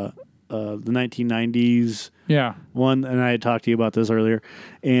for the 1990s. Yeah. One, and I had talked to you about this earlier,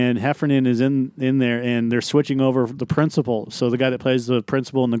 and Heffernan is in there, and they're switching over the principal. So the guy that plays the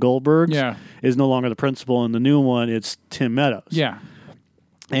principal in the Goldbergs is no longer the principal in the new one. It's Tim Meadows. Yeah.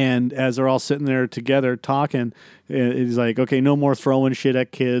 And as they're all sitting there together talking, he's like, okay, no more throwing shit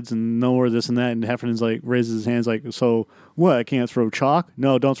at kids and no more this and that. And Heffernan's like, raises his hands like, so what? I can't throw chalk?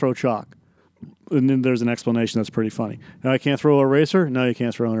 No, don't throw chalk. And then there's an explanation that's pretty funny. No, I can't throw an eraser? No, you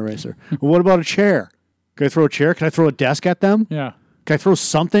can't throw an eraser. Well, what about a chair? Can I throw a chair? Can I throw a desk at them? Yeah. Can I throw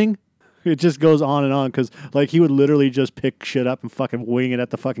something? It just goes on and on because like he would literally just pick shit up and fucking wing it at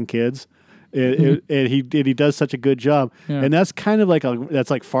the fucking kids. And he does such a good job, and that's kind of like that's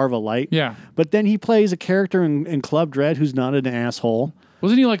like Farva light. Yeah, but then he plays a character in Club Dread who's not an asshole.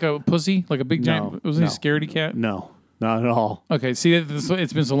 Wasn't he like a pussy, like a big giant? Wasn't he a scaredy cat? No, not at all. Okay, see,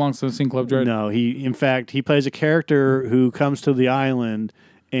 it's been so long since I've seen Club Dread. No, in fact he plays a character who comes to the island,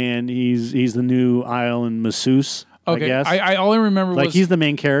 and he's the new island masseuse. Okay, I guess. all I remember was he's the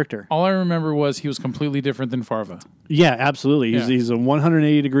main character. All I remember was he was completely different than Farva. Yeah, absolutely. He's a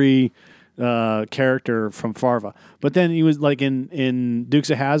 180-degree. Character from Farva, but then he was like in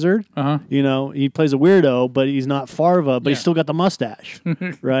Dukes of Hazzard. He plays a weirdo, but he's not Farva, but he's still got the mustache,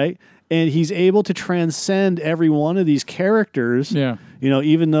 right? And he's able to transcend every one of these characters. Yeah,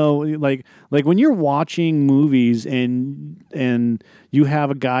 even though like when you're watching movies and you have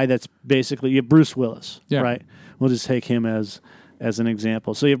a guy that's basically you have Bruce Willis, right? We'll just take him as an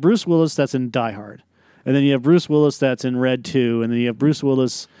example. So you have Bruce Willis that's in Die Hard, and then you have Bruce Willis that's in Red 2, and then you have Bruce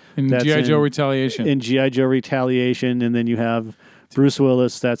Willis. In G.I. Joe Retaliation. In G.I. Joe Retaliation, and then you have Bruce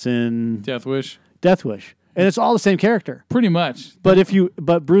Willis that's in Death Wish. And it's all the same character. Pretty much.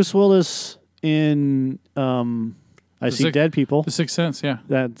 But Bruce Willis in I See Dead People. The Sixth Sense, yeah.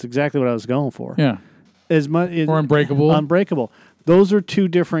 That's exactly what I was going for. Yeah. Or Unbreakable. Unbreakable. Those are two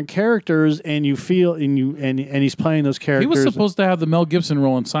different characters, and you feel and he's playing those characters. He was supposed to have the Mel Gibson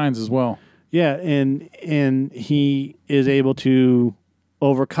role in Signs as well. Yeah, and he is able to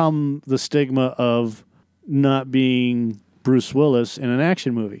overcome the stigma of not being Bruce Willis in an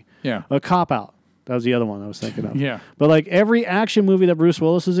action movie. Yeah. A Cop Out. That was the other one I was thinking of. Yeah. But like every action movie that Bruce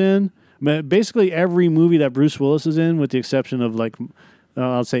Willis is in, Basically, every movie that Bruce Willis is in, with the exception of like,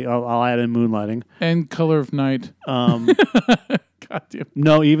 I'll add in Moonlighting and Color of Night. God damn.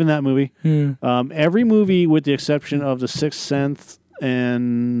 No, even that movie. Yeah. Every movie with the exception of The Sixth Sense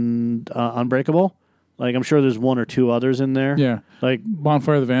and Unbreakable. Like, I'm sure there's one or two others in there. Yeah. Like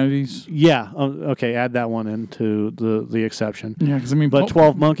Bonfire of the Vanities. Yeah. Okay, add that one into the exception. Yeah, because I mean, but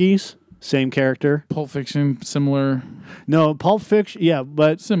 12 Monkeys, same character. Pulp Fiction, similar. No, Pulp Fiction, yeah,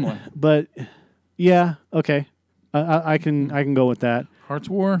 but similar. But yeah, okay, I can go with that. Hearts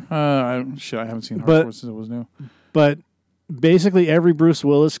War. I haven't seen Hearts War since it was new. But basically, every Bruce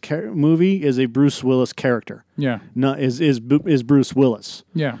Willis movie is a Bruce Willis character. Yeah. Not is Bruce Willis.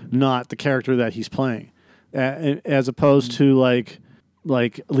 Yeah. Not the character that he's playing, as opposed to like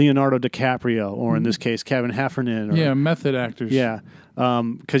Leonardo DiCaprio, or in this case, Kevin Heffernan. Or, method actors. Yeah.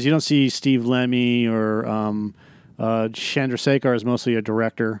 Because you don't see Steve Lemmy or Chandrasekhar is mostly a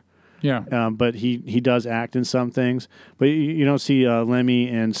director. Yeah. But he does act in some things. But you don't see Lemmy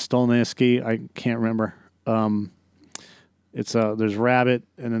and Stolnitsky. I can't remember. It's there's Rabbit,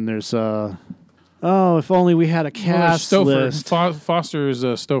 and then there's if only we had a cast list. Foster is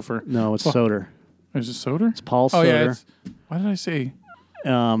Stouffer. No, it's Soder. Is it Soder? It's Paul Soder. Oh yeah. Why did I say?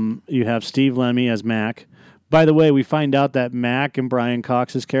 You have Steve Lemmy as Mac. By the way, we find out that Mac and Brian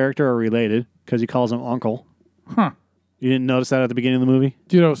Cox's character are related because he calls him Uncle. Huh. You didn't notice that at the beginning of the movie?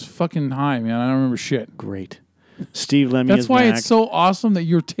 Dude, I was fucking high, man. I don't remember shit. Great. Steve Lemmy That's as why Mac. it's so awesome that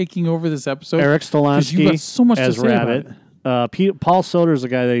you're taking over this episode. Eric Stolansky you got so much as to say Rabbit. About it. Paul Soder is the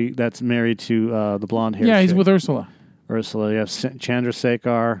guy that's married to the blonde hair. Yeah, he's chick. with Ursula. Ursula, yeah.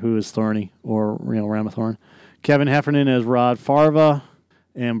 Chandrasekhar, who is Thorny, or Ramathorn. Kevin Heffernan as Rod Farva,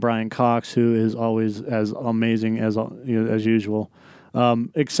 and Brian Cox, who is always as amazing as usual.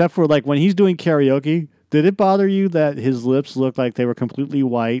 Except for like when he's doing karaoke, did it bother you that his lips looked like they were completely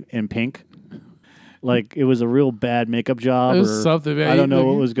white and pink? Like it was a real bad makeup job. It was something. I don't know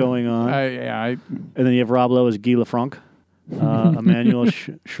what was going on. And then you have Rob Lowe as Guy Lafranc, Emmanuel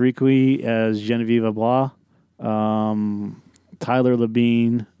Shrieky as Genevieve Bois, Tyler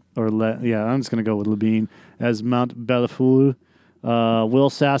Labine, I'm just going to go with Labine as Mount Bellefeuille, Will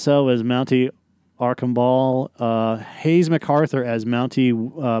Sasso as Mountie Archambault, Hayes MacArthur as Mountie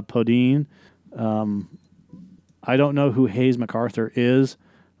Podine. I don't know who Hayes MacArthur is.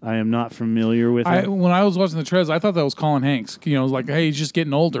 I am not familiar with him. When I was watching the trailers, I thought that was Colin Hanks. It was like, hey, he's just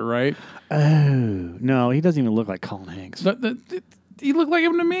getting older, right? Oh, no, he doesn't even look like Colin Hanks. He looked like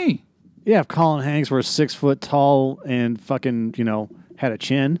him to me. Yeah, if Colin Hanks were 6 foot tall and fucking, had a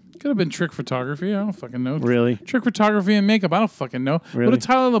chin. Could have been trick photography. I don't fucking know. Really? Trick photography and makeup. I don't fucking know. Really? What if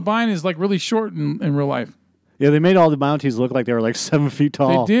Tyler Labine is like really short in real life? Yeah, they made all the Mounties look like they were like 7 feet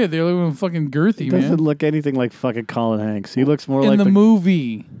tall. They did. They were fucking girthy, He doesn't man. look anything like fucking Colin Hanks. He looks more in like the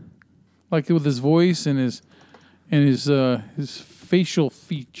movie, like with his voice and his facial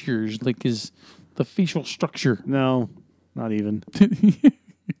features, like the facial structure. No, not even.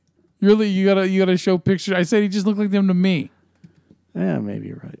 Really, you gotta show pictures. I said he just looked like them to me. Yeah, maybe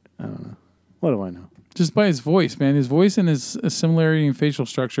you're right. I don't know. What do I know? Just by his voice, man. His voice and his similarity in facial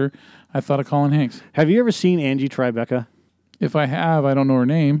structure, I thought of Colin Hanks. Have you ever seen Angie Tribeca? If I have, I don't know her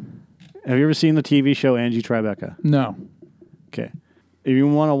name. Have you ever seen the TV show Angie Tribeca? No. Okay. If you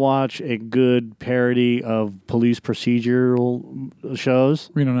want to watch a good parody of police procedural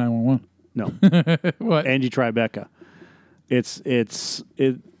shows, Reno 911. No. What? Angie Tribeca.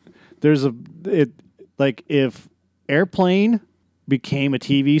 Like if Airplane became a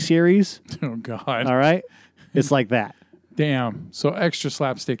TV series. Oh God. All right. It's like that. Damn. So extra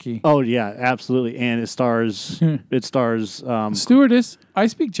slapsticky. Oh yeah, absolutely. And it stars Stewardess. I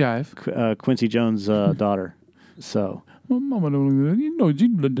speak jive. Quincy Jones' daughter. So Well, Mama, you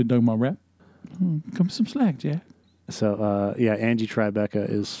dug my rap. Come some slack, Jack. So Angie Tribeca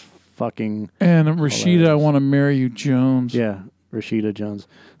is fucking. And Rashida, hilarious. I Want to Marry You Jones. Yeah, Rashida Jones.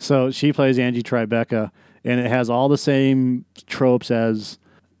 So she plays Angie Tribeca, and it has all the same tropes as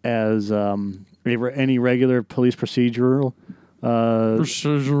any regular police procedural.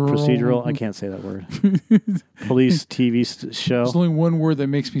 Procedural. I can't say that word. Police TV show. There's only one word that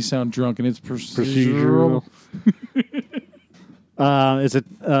makes me sound drunk, and it's procedural.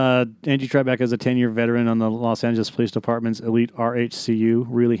 Angie Tribeca is a 10-year veteran on the Los Angeles Police Department's elite RHCU,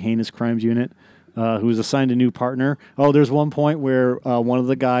 really heinous crimes unit, who was assigned a new partner. Oh, there's one point where one of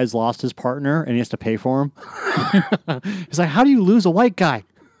the guys lost his partner, and he has to pay for him. He's like, how do you lose a white guy?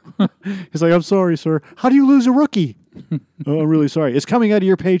 He's like, I'm sorry, sir. How do you lose a rookie? Oh, I'm really sorry. It's coming out of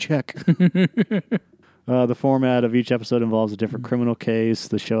your paycheck. The format of each episode involves a different criminal case.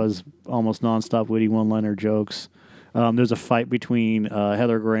 The show has almost nonstop witty one-liner jokes. There's a fight between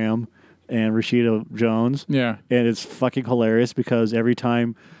Heather Graham, and Rashida Jones. Yeah. And it's fucking hilarious because every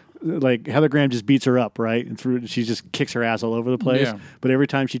time, like, Heather Graham just beats her up, right? And she just kicks her ass all over the place. Yeah. But every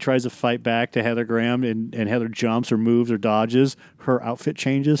time she tries to fight back to Heather Graham and Heather jumps or moves or dodges, her outfit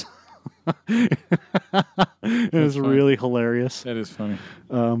changes. It's really hilarious. That is funny.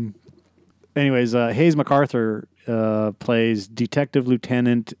 Anyways, Hayes MacArthur plays Detective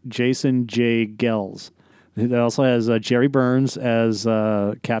Lieutenant Jason J. Gels. It also has Jerry Burns as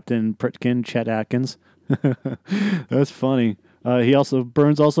Captain Pritkin, Chet Atkins. That's funny.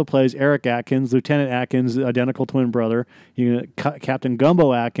 Burns also plays Eric Atkins, Lieutenant Atkins' identical twin brother. Captain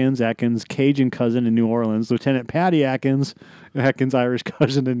Gumbo Atkins, Atkins' Cajun cousin in New Orleans. Lieutenant Patty Atkins, Atkins' Irish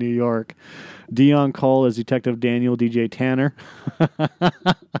cousin in New York. Dion Cole as Detective Daniel DJ Tanner.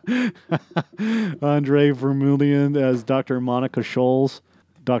 Andre Vermeulen as Dr. Monica Scholes.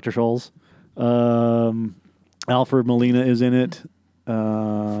 Dr. Scholes. Alfred Molina is in it.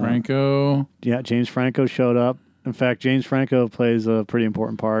 Franco. Yeah, James Franco showed up. In fact, James Franco plays a pretty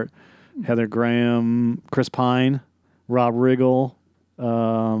important part. Heather Graham, Chris Pine, Rob Riggle,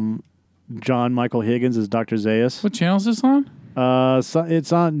 John Michael Higgins as Dr. Zayas. What channel is this on?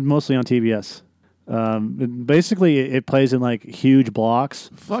 It's mostly on TBS. Basically, it plays in like huge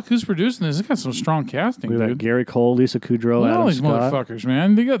blocks. Fuck, who's producing this? It got some strong casting, Look at that, dude. Gary Cole, Lisa Kudrow, Look at all Adam these Scott, motherfuckers,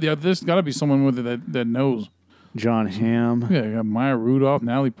 man. There's got to be someone with it that knows. John Hamm. Yeah, you got Maya Rudolph,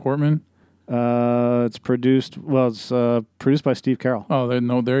 Natalie Portman. It's produced by Steve Carroll. Oh,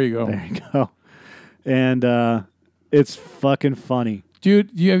 there you go. There you go. And it's fucking funny.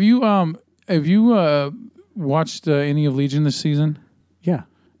 Dude, have you watched any of Legion this season? Yeah.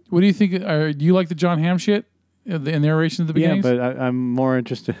 What do you think? Do you like the John Hamm shit? The narration at the beginning? Yeah, but I'm more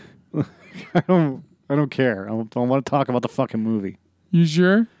interested. I don't care. I want to talk about the fucking movie. You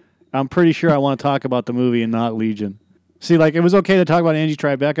sure? I'm pretty sure I want to talk about the movie and not Legion. See, like, it was okay to talk about Angie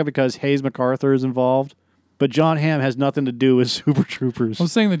Tribeca because Hayes MacArthur is involved, but John Hamm has nothing to do with Super Troopers. I'm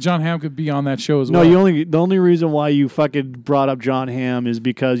saying that John Hamm could be on that show as No, well. the only reason why you fucking brought up John Hamm is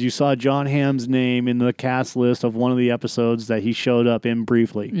because you saw John Hamm's name in the cast list of one of the episodes that he showed up in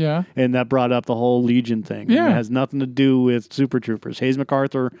briefly. Yeah. And that brought up the whole Legion thing. Yeah. It has nothing to do with Super Troopers. Hayes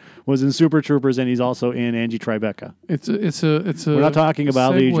MacArthur was in Super Troopers, and he's also in Angie Tribeca. It's a. We're not talking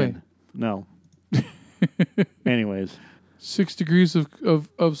about segue. Legion. No. Anyways. 6 degrees of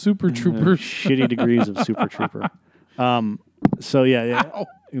Super Trooper. Shitty degrees of Super Trooper. So, yeah. Ow.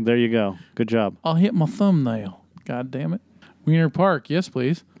 There you go. Good job. I'll hit my thumbnail. God damn it. Wiener Park. Yes,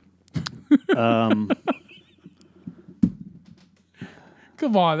 please. Come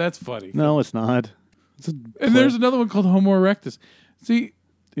on. That's funny. No, it's not. And there's another one called Homo erectus. See.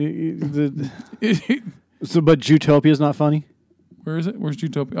 So, but Zootopia is not funny? Where is it? Where's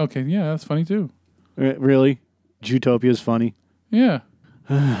Zootopia? Okay, yeah, that's funny too. Really? Zootopia is funny? Yeah.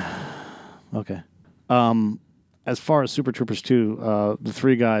 Okay. As far as Super Troopers 2, the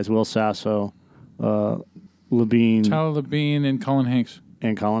three guys, Will Sasso, Labine... Tyler Labine and Colin Hanks.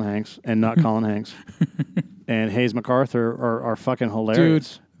 And Colin Hanks. And not Colin Hanks. And Hayes MacArthur are fucking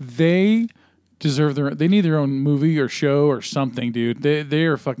hilarious. Dude, they deserve they need their own movie or show or something, dude. They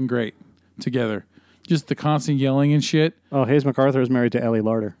are fucking great together. Just the constant yelling and shit. Oh, Hayes MacArthur is married to Ellie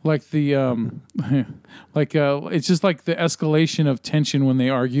Larder. Like the, it's just like the escalation of tension when they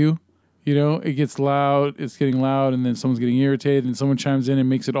argue. You know, it gets loud, it's getting loud, and then someone's getting irritated, and someone chimes in and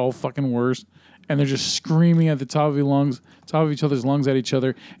makes it all fucking worse. And they're just screaming at the top of each other's lungs at each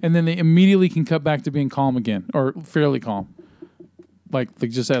other, and then they immediately can cut back to being calm again, or fairly calm. Like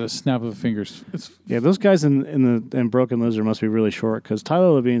just at a snap of the fingers. Those guys in Broken Lizard must be really short, because Tyler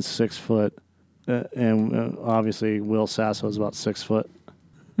Lavine's 6 foot. And obviously, Will Sasso is about 6 foot.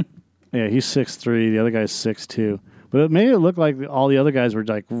 Yeah, he's 6'3". The other guy's 6'2". But it made it look like all the other guys were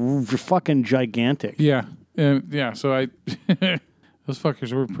like fucking gigantic. Yeah, yeah. So those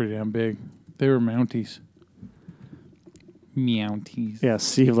fuckers were pretty damn big. They were Mounties. Mounties. Yeah,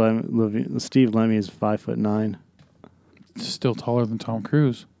 Steve Lemmy is 5'9". Still taller than Tom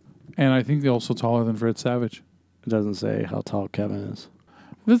Cruise, and I think they're also taller than Fred Savage. It doesn't say how tall Kevin is.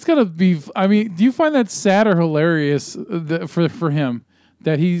 That's gotta be. I mean, do you find that sad or hilarious for him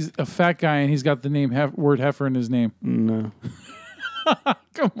that he's a fat guy and he's got the name word heifer in his name? No.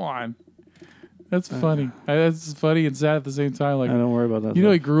 Come on, that's funny. That's funny and sad at the same time. Like, I don't worry about that. You know,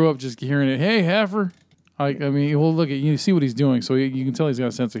 he grew up just hearing it. Hey, heifer. I mean, well, look at you see what he's doing, so you can tell he's got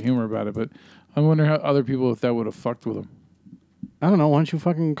a sense of humor about it. But I wonder how other people, if that would have fucked with him. I don't know. Why don't you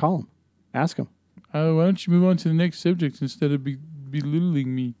fucking call him? Ask him. Why don't you move on to the next subject instead of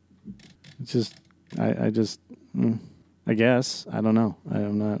belittling me? It's just, I guess. I don't know.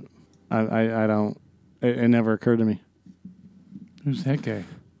 I'm not, I don't, it never occurred to me. Who's that guy?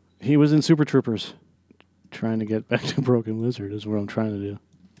 He was in Super Troopers. Trying to get back to Broken Lizard is what I'm trying to do.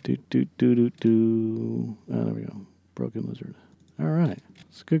 Oh, there we go. Broken Lizard. All right.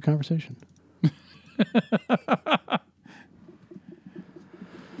 It's a good conversation.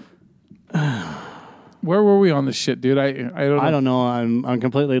 Where were we on this shit, dude? I don't know. I don't know. I'm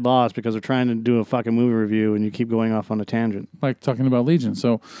completely lost because we're trying to do a fucking movie review and you keep going off on a tangent. Like talking about Legion.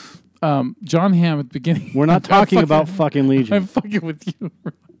 So, John Hamm at the beginning. We're not talking about fucking Legion. I'm fucking with you.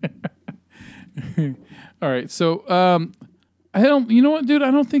 All right. So, I don't. You know what, dude?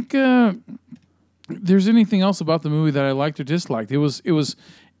 I don't think there's anything else about the movie that I liked or disliked. It was.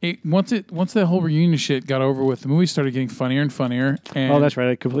 Once that whole reunion shit got over with, the movie started getting funnier and funnier. And oh, that's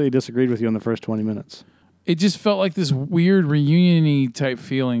right. I completely disagreed with you on the first 20 minutes. It just felt like this weird reunion-y type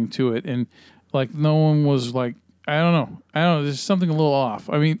feeling to it, and like no one was like, I don't know. There's something a little off.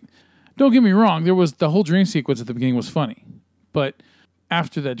 I mean, don't get me wrong. There was the whole dream sequence at the beginning was funny, but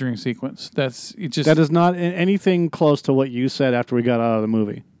after that dream sequence, that is not anything close to what you said after we got out of the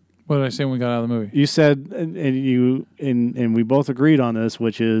movie. What did I say when we got out of the movie? You said, and we both agreed on this,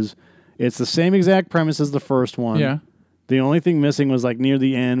 which is it's the same exact premise as the first one. Yeah. The only thing missing was like near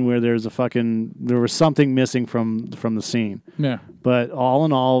the end where there was something missing from the scene. Yeah. But all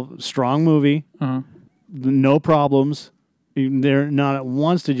in all, strong movie. Uh-huh. No problems. Not at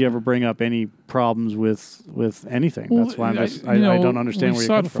once did you ever bring up any problems with anything. Well, that's why I don't understand where you're coming from. We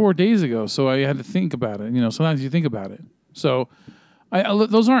saw it 4 days ago, so I had to think about it. Sometimes you think about it. So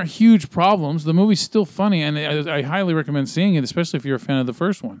those aren't huge problems. The movie's still funny, and I highly recommend seeing it, especially if you're a fan of the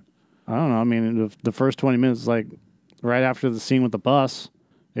first one. I don't know. I mean, the first 20 minutes, like right after the scene with the bus,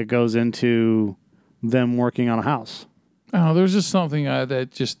 it goes into them working on a house. Oh, there was just something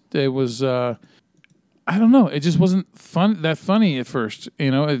it was. I don't know. It just wasn't that funny at first. I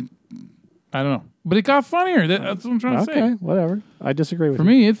don't know, but it got funnier. That's what I'm trying to say. Okay, whatever. I disagree with you. For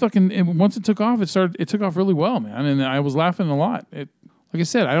me, once it took off, it took off really well, man, and I was laughing a lot. Like I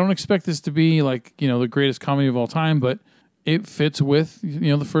said, I don't expect this to be like the greatest comedy of all time, but it fits with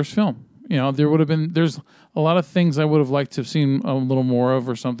the first film. There's a lot of things I would have liked to have seen a little more of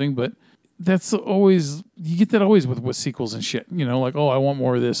or something, but that's always, you get that always with sequels and shit. Like, oh, I want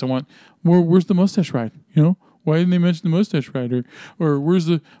more of this. I want more. Where's the mustache ride? Why didn't they mention the mustache ride? Or where's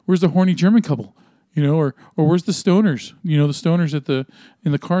the horny German couple? Or where's the stoners? The stoners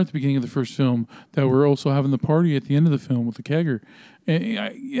in the car at the beginning of the first film that were also having the party at the end of the film with the kegger. And,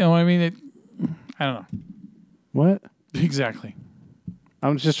 I don't know. What? Exactly.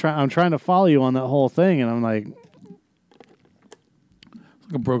 I'm trying to follow you on that whole thing, and I'm like, it's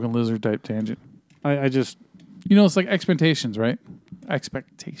like a Broken Lizard type tangent. I just, it's like expectations, right?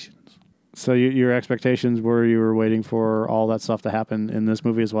 Expectations. So your expectations were you were waiting for all that stuff to happen in this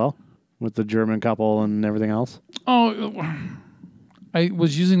movie as well, with the German couple and everything else? Oh, I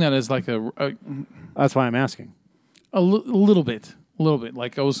was using that as like That's why I'm asking. A little bit.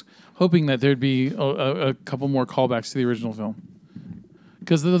 Like I was hoping that there'd be a couple more callbacks to the original film.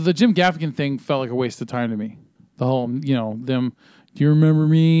 Because the Jim Gaffigan thing felt like a waste of time to me. The whole, them, do you remember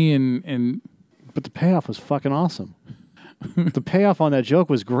me? And But the payoff was fucking awesome. The payoff on that joke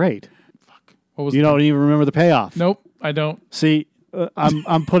was great. Fuck. What was you don't even remember the payoff? Nope, I don't. See,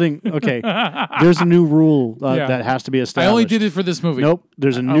 I'm putting, okay, there's a new rule that has to be established. I only did it for this movie. Nope,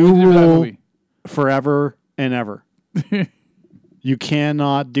 there's a new rule forever and ever. You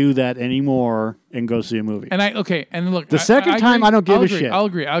cannot do that anymore and go see a movie. And look, the second time I don't give a shit. I'll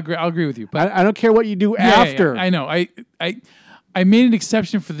agree with you. But I don't care what you do after. I know. I made an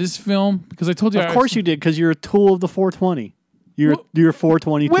exception for this film because I told you. Of course you did, because you're a tool of the 420. You're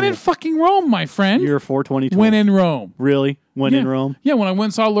 420 tool. When in fucking Rome, my friend. You're a 420 tool. When in Rome. Really? When in Rome? Yeah, when I went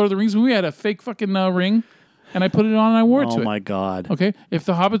and saw Lord of the Rings movie, I had a fake fucking ring, and I put it on and I wore it to it. Oh, my God. Okay? If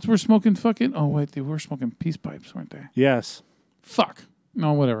the hobbits were smoking fucking... Oh, wait, they were smoking peace pipes, weren't they? Yes. Fuck.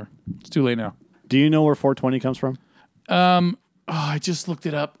 No, whatever. It's too late now. Do you know where 420 comes from? I just looked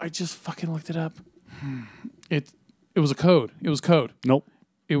it up. I just fucking looked it up. It was a code. It was code. Nope.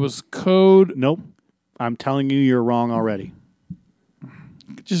 It was code. Nope. I'm telling you, you're wrong already.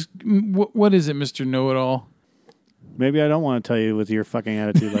 Just, what is it, Mr. Know-It-All? Maybe I don't want to tell you with your fucking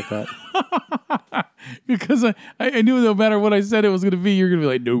attitude like that. Because I knew no matter what I said it was going to be, you're going to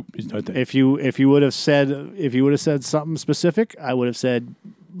be like, nope, it's not that. If you would have said something specific, I would have said,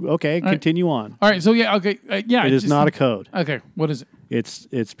 okay, continue on. All right, so yeah, okay, yeah. It is not a code. Okay, what is it?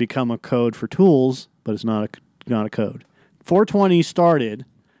 It's become a code for tools, but it's not a code. 420 started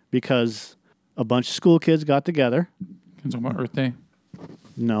because a bunch of school kids got together. Can you talk about Earth Day?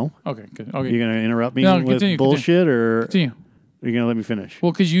 No. Okay, good. Okay. You're going to interrupt me with bullshit or continue. You're going to let me finish?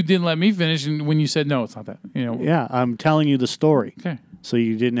 Well, because you didn't let me finish and when you said no, it's not that. Yeah, I'm telling you the story. Okay. So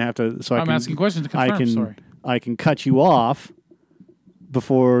you didn't have to. So I'm asking questions to confirm. Sorry. I can cut you off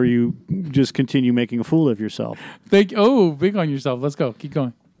before you just continue making a fool of yourself. Big on yourself. Let's go. Keep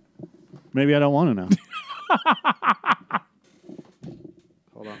going. Maybe I don't want to know.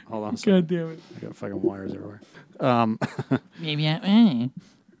 Hold on. God damn it. I got fucking wires everywhere. Maybe I.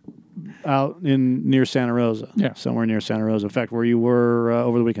 Out near Santa Rosa. Yeah. Somewhere near Santa Rosa. In fact, where you were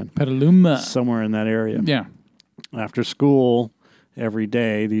over the weekend. Petaluma. Somewhere in that area. Yeah. After school, every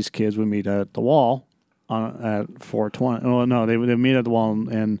day, these kids would meet at the wall at 420. Oh, no, they would meet at the wall,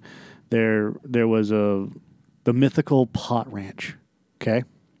 and there was the mythical pot ranch. Okay?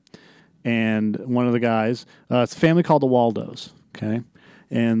 And one of the guys, it's a family called the Waldos. Okay?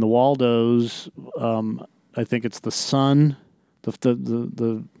 And the Waldos, I think it's the son,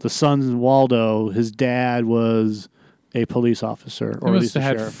 the son Waldo. His dad was a police officer, or They at must least a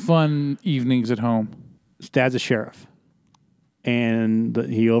have had sheriff. fun evenings at home. His dad's a sheriff, and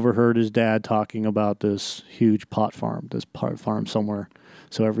he overheard his dad talking about this huge pot farm somewhere.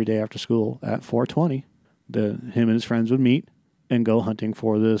 So every day after school at 4:20, him and his friends would meet and go hunting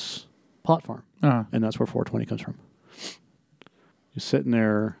for this pot farm, and that's where 420 comes from. You're sitting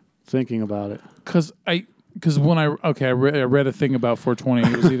there thinking about it. Because when I read a thing about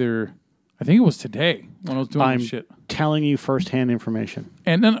 420. It was either, I think it was today when I was doing this shit. Telling you firsthand information.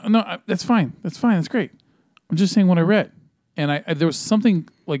 And no, that's fine. That's fine. That's great. I'm just saying what I read, and I there was something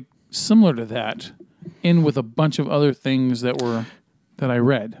like similar to that in with a bunch of other things that I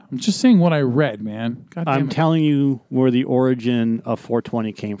read. I'm just saying what I read, man. God damn I'm it. telling you where the origin of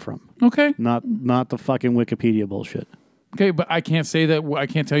 420 came from. Okay. Not the fucking Wikipedia bullshit. Okay, but I can't say that. I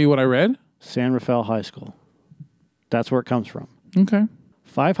can't tell you what I read. San Rafael High School. That's where it comes from. Okay.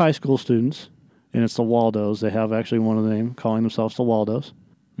 5 high school students, and it's the Waldos. They have actually one of them calling themselves the Waldos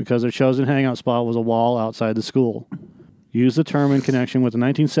because their chosen hangout spot was a wall outside the school. Used the term in connection with the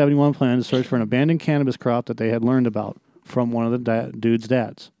 1971 plan to search for an abandoned cannabis crop that they had learned about from one of the dude's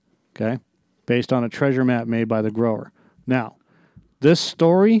dads. Okay? Based on a treasure map made by the grower. Now, this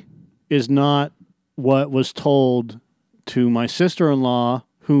story is not what was told to my sister-in-law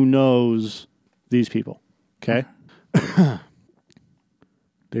who knows these people. Okay?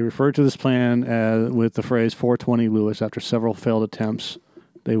 They referred to this plan with the phrase 420 Lewis after several failed attempts.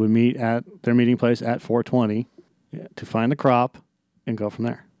 They would meet at their meeting place at 420 to find the crop and go from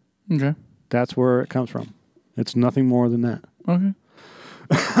there. Okay. That's where it comes from. It's nothing more than that. Okay.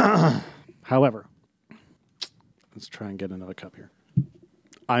 However, let's try and get another cup here.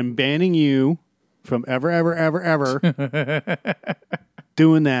 I'm banning you from ever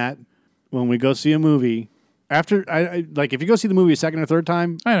doing that when we go see a movie. After I like, if you go see the movie a second or third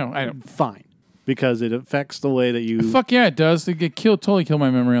time, I know, fine, because it affects the way that you Fuck yeah, it does. It totally killed my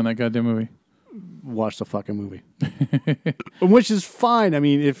memory on that goddamn movie. watch the fucking movie, which is fine. I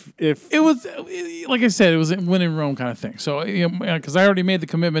mean, if It was, like I said, it was a when in Rome kind of thing. So, because I already made the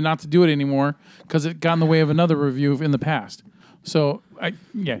commitment not to do it anymore because it got in the way of another review in the past. So, I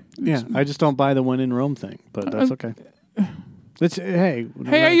just don't buy the when in Rome thing, but that's okay. It's hey,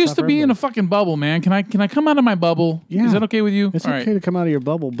 I used to be in a fucking bubble, man. Can I come out of my bubble? Yeah. Is that okay with you? It's All okay right. to come out of your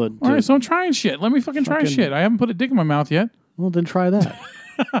bubble, but All right, so I'm trying shit. Let me fucking try shit. I haven't put a dick in my mouth yet. Well, then try that.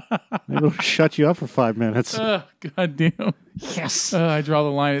 Maybe it'll shut you up for 5 minutes. God damn. Yes. I draw the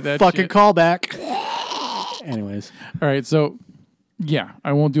line at that Fucking shit. callback. Anyways. All right, so yeah,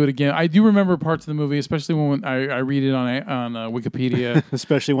 I won't do it again. I do remember parts of the movie, especially when I read it on Wikipedia.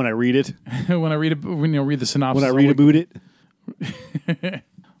 Especially when I read it. When I read it, when you read the synopsis. When I read about it.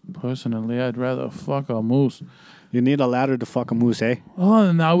 Personally, I'd rather fuck a moose. You need a ladder to fuck a moose, eh? Oh,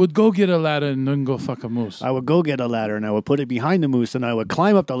 and I would go get a ladder and then go fuck a moose. I would go get a ladder and I would put it behind the moose and I would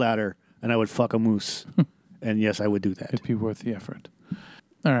climb up the ladder and I would fuck a moose. And yes, I would do that. It'd be worth the effort.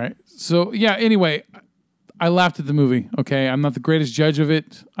 All right. So, yeah, anyway, I laughed at the movie, okay? I'm not the greatest judge of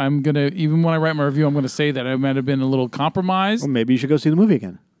it. I'm going to, even when I write my review, I'm going to say that I might have been a little compromised. Well, maybe you should go see the movie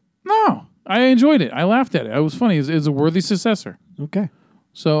again. No, I enjoyed it. I laughed at it. It was funny. It was a worthy successor. Okay.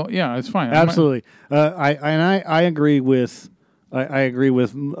 So, yeah, it's fine. Absolutely. I agree with I agree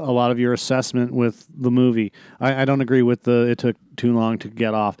with a lot of your assessment with the movie. I don't agree with it took too long to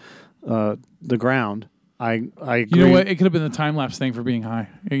get off the ground. I agree. You know what? It could have been the time lapse thing for being high.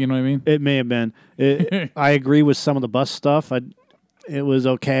 You know what I mean? It may have been. I agree with some of the bus stuff. It was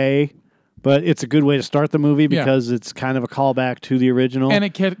okay, but it's a good way to start the movie because it's kind of a callback to the original. And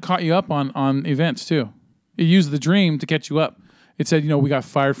it caught you up on events, too. It used the dream to catch you up. It said, we got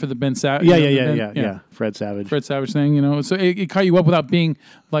fired for the Ben Savage. Yeah. Fred Savage thing, So it caught you up without being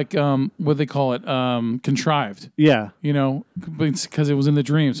like, what do they call it? Contrived. Yeah. Because it was in the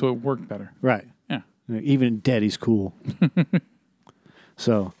dream, so it worked better. Right. Yeah. Even dead, he's cool.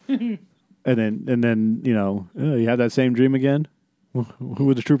 So, and then you know, you had that same dream again. Who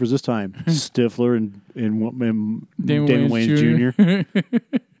were the troopers this time? Stifler and Damon Wayans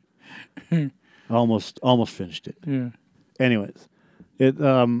Jr. almost finished it. Yeah. Anyways,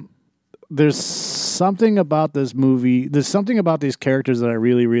 there's something about this movie. There's something about these characters that I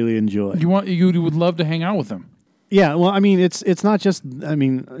really, really enjoy. You would love to hang out with them. Yeah, well, I mean, it's not just. I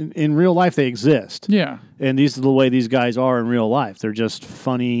mean, in real life they exist. Yeah, and these are the way these guys are in real life. They're just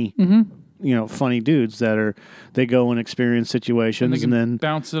funny, funny dudes they go and experience situations and then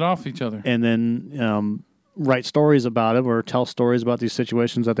bounce it off each other, and then write stories about it or tell stories about these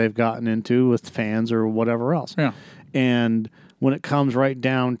situations that they've gotten into with fans or whatever else. Yeah, and when it comes right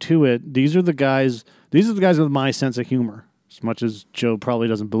down to it, these are the guys with my sense of humor. As much as Joe probably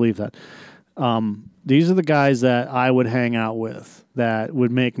doesn't believe that. These are the guys that I would hang out with, that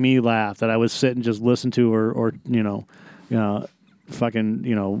would make me laugh, that I would sit and just listen to, or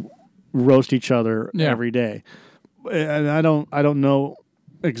fucking roast each other every day. And I don't know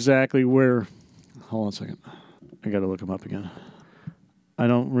exactly where. Hold on a second, I got to look them up again. I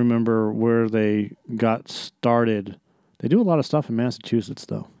don't remember where they got started. They do a lot of stuff in Massachusetts,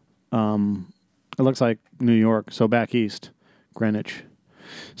 though. It looks like New York, so back east, Greenwich.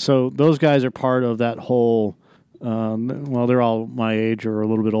 So those guys are part of that whole. They're all my age or a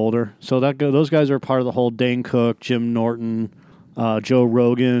little bit older. So those guys are part of the whole Dane Cook, Jim Norton, Joe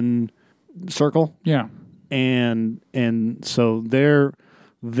Rogan circle. Yeah, and so their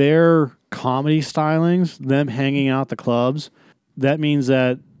comedy stylings, them hanging out the clubs, that means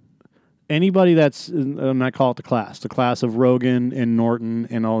that anybody that's, and I call it the class of Rogan and Norton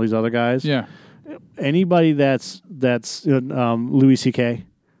and all these other guys. Yeah. Anybody that's Louis C.K.,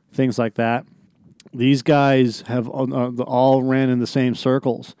 things like that. These guys have all ran in the same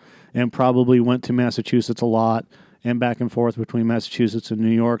circles and probably went to Massachusetts a lot and back and forth between Massachusetts and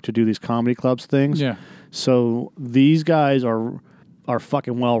New York to do these comedy clubs things. Yeah. So these guys are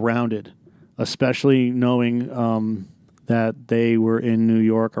fucking well-rounded, especially knowing that they were in New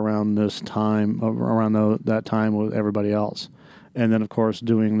York around this time, that time with everybody else. And then, of course,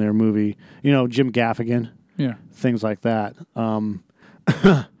 doing their movie, Jim Gaffigan, things like that. I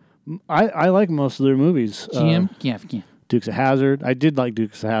like most of their movies. Jim Gaffigan. Dukes of Hazzard. I did like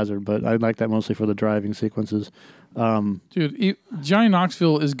Dukes of Hazzard, but I like that mostly for the driving sequences. Dude, Johnny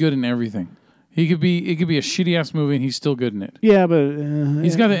Knoxville is good in everything. It could be a shitty ass movie and he's still good in it. Yeah, but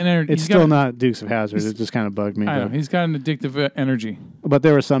he's got an energy. It's still not Dukes of Hazzard. It just kind of bugged me. I know he's got an addictive energy. But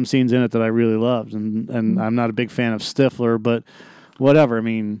there were some scenes in it that I really loved, and I'm not a big fan of Stifler, but whatever. I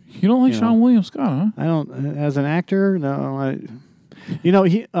mean, you don't like Sean William Scott, huh? I don't. As an actor, no.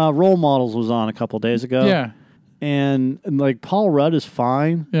 He Role Models was on a couple days ago. Yeah. And like Paul Rudd is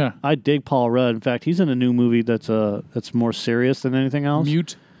fine. Yeah. I dig Paul Rudd. In fact, he's in a new movie that's more serious than anything else.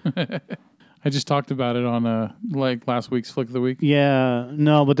 Mute. I just talked about it on like last week's Flick of the Week. Yeah,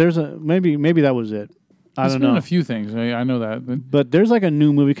 no, but there's maybe that was it. I don't know. He's been in a few things. I know that, but there's like a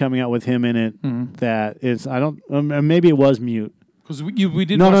new movie coming out with him in it that is. I don't. Maybe it was Mute. Because we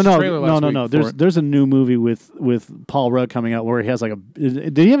did watch the trailer last week. No. There's a new movie with Paul Rudd coming out where he has like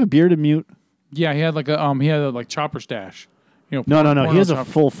did he have a beard in Mute? Yeah, he had like a chopper stash. No. He has a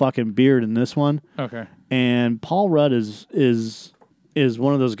full fucking beard in this one. Okay. And Paul Rudd is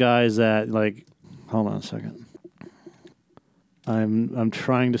one of those guys that, like, hold on a second. I'm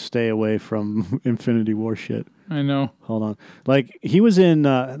trying to stay away from Infinity War shit. I know. Hold on. Like, he was in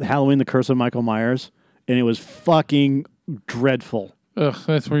Halloween: The Curse of Michael Myers, and it was fucking dreadful. Ugh,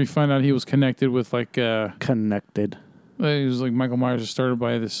 that's where you find out he was connected with like connected. He was like Michael Myers was started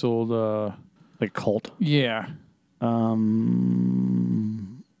by this old like cult. Yeah. I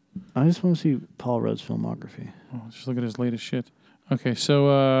just want to see Paul Rudd's filmography. Oh, just look at his latest shit. Okay,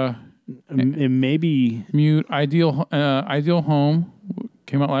 so it may be Mute. Ideal Home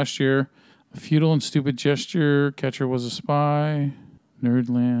came out last year. A Futile and Stupid Gesture. Catcher Was a Spy.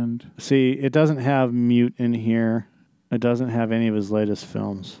 Nerdland. See, it doesn't have Mute in here. It doesn't have any of his latest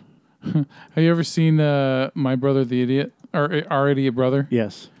films. Have you ever seen My Brother the Idiot? Or Our Idiot Brother?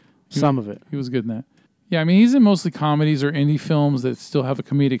 Yes. Some of it. He was good in that. Yeah, I mean, he's in mostly comedies or indie films that still have a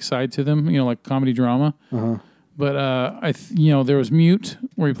comedic side to them, like comedy drama. Uh-huh. But, there was Mute,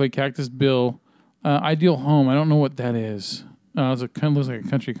 where he played Cactus Bill. Ideal Home, I don't know what that is. It kind of looks like a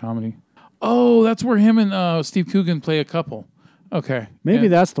country comedy. Oh, that's where him and Steve Coogan play a couple. Okay. Maybe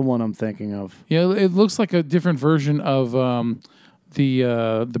that's the one I'm thinking of. Yeah, it looks like a different version of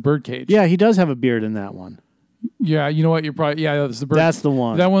the Birdcage. Yeah, he does have a beard in that one. Yeah, you know what? You're probably that's the That's the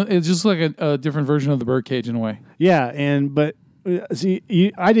one. That one it's just like a different version of the Birdcage in a way. Yeah, but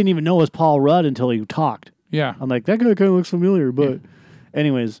see, I didn't even know it was Paul Rudd until he talked. Yeah, I'm like, that guy kind of looks familiar, but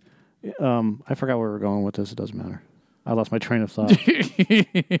Anyways, I forgot where we're going with this. It doesn't matter. I lost my train of thought.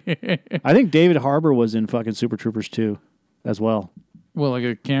 I think David Harbour was in fucking Super Troopers 2 as well. Well, like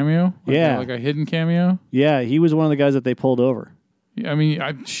a cameo? Yeah. Like a hidden cameo? Yeah, he was one of the guys that they pulled over. I mean,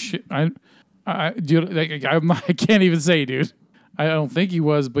 dude, I can't even say, dude. I don't think he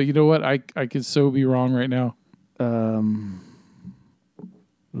was, but you know what? I could so be wrong right now.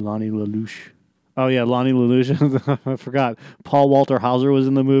 Lonnie Lelouch. Oh, yeah, Lonnie Lelouch. I forgot. Paul Walter Hauser was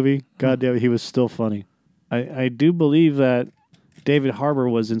in the movie. God damn it, he was still funny. I do believe that David Harbour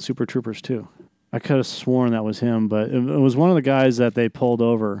was in Super Troopers 2. I could have sworn that was him, but it was one of the guys that they pulled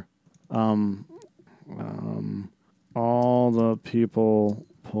over. All the people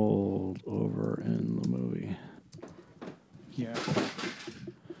pulled over in the movie. Yeah.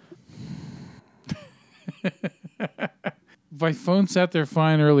 My phone sat there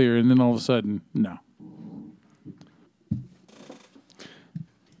fine earlier, and then all of a sudden, no.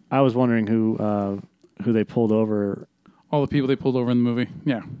 I was wondering who they pulled over. All the people they pulled over in the movie.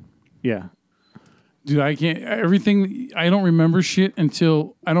 Yeah. Yeah. Dude, I can't. Everything. I don't remember shit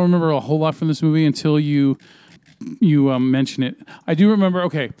until I don't remember a whole lot from this movie until you mention it. I do remember.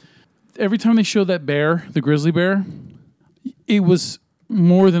 Okay, every time they showed that bear, the grizzly bear, it was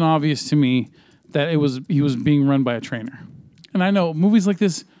more than obvious to me that he was being run by a trainer. And I know movies like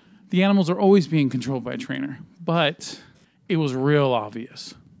this, the animals are always being controlled by a trainer, but it was real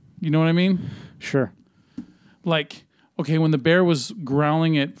obvious. You know what I mean? Sure. Like, okay, when the bear was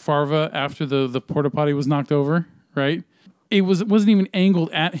growling at Farva after the porta potty was knocked over, right? It wasn't even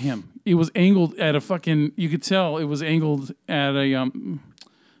angled at him. It was angled at a fucking. You could tell it was angled at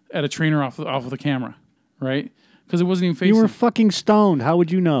a trainer off of the camera, right? Because it wasn't even facing. You were fucking stoned. How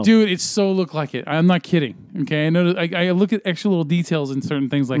would you know, dude? It so looked like it. I'm not kidding. Okay, I know. I look at extra little details in certain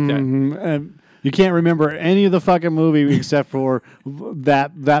things like that. You can't remember any of the fucking movie except for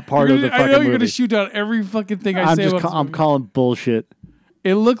that part of the fucking movie. I know you're gonna shoot down every fucking thing I say. I'm calling bullshit.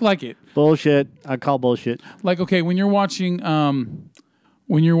 It looked like it. Bullshit. I call bullshit. Like, okay, when you're watching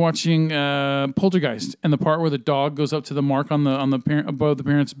Poltergeist and the part where the dog goes up to the mark on the parent above the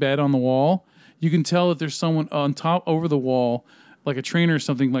parent's bed on the wall, you can tell that there's someone on top over the wall, like a trainer or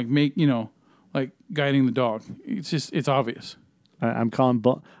something, like guiding the dog. It's obvious. I'm calling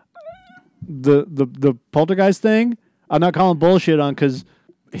the Poltergeist thing. I'm not calling bullshit on because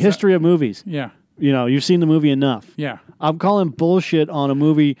history of movies. Yeah. You know, you've seen the movie enough. Yeah. I'm calling bullshit on a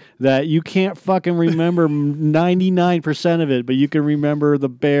movie that you can't fucking remember 99% of it, but you can remember the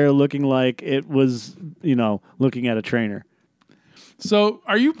bear looking like it was, looking at a trainer. So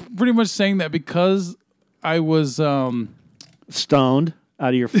are you pretty much saying that because I was stoned out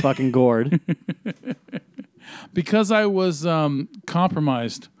of your fucking gourd? Because I was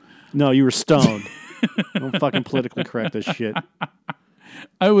compromised. No, you were stoned. Don't fucking politically correct this shit.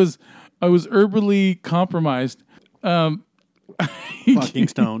 I was herbally compromised. Fucking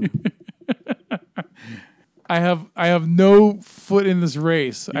stoned. I have no foot in this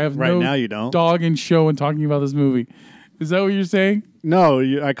race. I have right now you don't. Dog in show in talking about this movie. Is that what you're saying? No,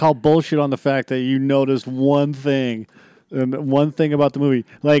 I call bullshit on the fact that you noticed one thing about the movie.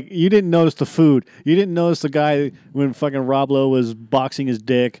 Like, you didn't notice the food. You didn't notice the guy when fucking Rob Lowe was boxing his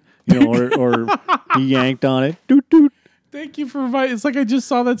dick, or he yanked on it. Doot, doot. Thank you for inviting. It's like I just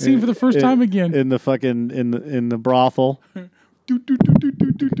saw that scene for the first time again. In the fucking in the brothel.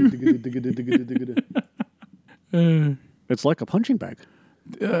 It's like a punching bag.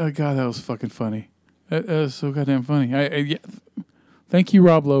 God, that was fucking funny. That was so goddamn funny. Yeah. Thank you,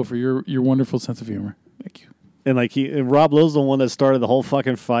 Rob Lowe, for your wonderful sense of humor. Thank you. And Rob Lowe's the one that started the whole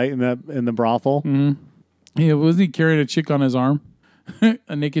fucking fight in the brothel. Mm-hmm. Yeah, wasn't he carrying a chick on his arm?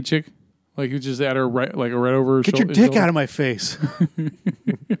 A naked chick? Like he was just at her right over her shoulder. Get your dick out of my face.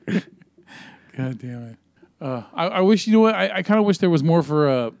 God damn it. I wish, you know what? I kind of wish there was more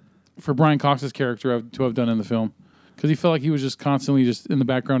for Brian Cox's character to have done in the film. Because he felt like he was just constantly just in the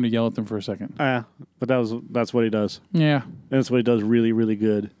background to yell at them for a second. Yeah, but that's what he does. Yeah. And that's what he does really, really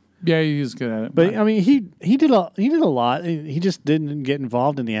good. Yeah, he's good at it. But I mean, he did a lot. He just didn't get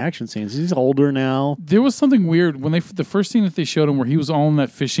involved in the action scenes. He's older now. There was something weird when the first scene that they showed him where he was all in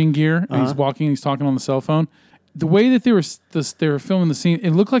that fishing gear and he's walking and he's talking on the cell phone. The way that they were filming the scene,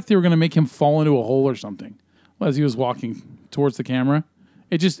 it looked like they were going to make him fall into a hole or something as he was walking towards the camera.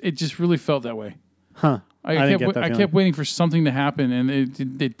 It just really felt that way. Huh. I kept waiting for something to happen, and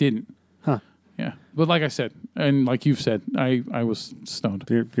it didn't. Huh. Yeah. But like I said, and like you've said, I was stoned.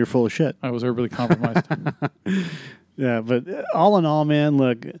 You're full of shit. I was herbally compromised. Yeah, but all in all, man,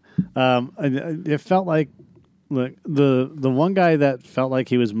 look, it felt like, look, the one guy that felt like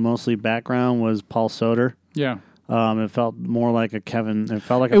he was mostly background was Paul Soter. Yeah. It felt more like a Kevin. It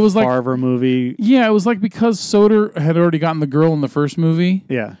felt like It a was like- Farver movie. Yeah, it was like because Soder had already gotten the girl in the first movie.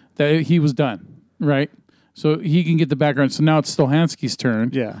 Yeah. That he was done, right? So he can get the background. So now it's Stolhansky's turn.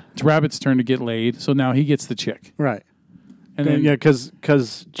 Yeah. It's Rabbit's turn to get laid. So now he gets the chick. Right. And then Yeah, because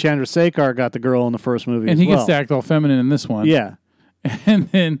Chandrasekhar got the girl in the first movie, and as he well. gets to act all feminine in this one. Yeah. And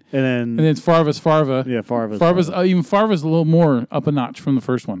then And then it's Farva's Farva. Yeah, Farva's Even Farva's a little more up a notch from the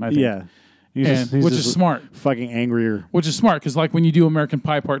first one, I think. Yeah. He's Which just is smart. Fucking angrier. Which is smart because, like, when you do American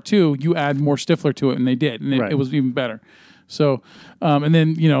Pie Part 2, you add more Stifler to it, and they did, and Right. it was even better. So, and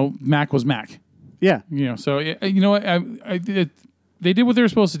then Mac was Mac. Yeah. So you know what? They did what they were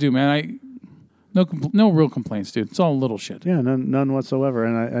supposed to do, man. No real complaints, dude. It's all little shit. Yeah, none whatsoever.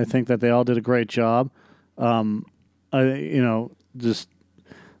 And I think that they all did a great job. Just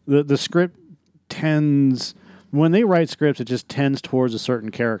the script tends, when they write scripts, it just tends towards a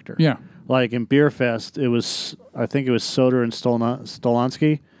certain character. Yeah. Like in Beer Fest, I think it was Soder and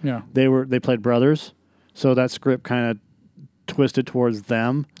Stolansky. Yeah. They played brothers, so that script kind of twisted towards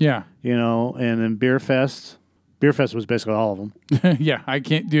them. Yeah. And in Beer Fest was basically all of them. Yeah, I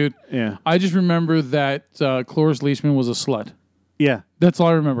can't, dude. Yeah. I just remember that Cloris Leachman was a slut. Yeah. That's all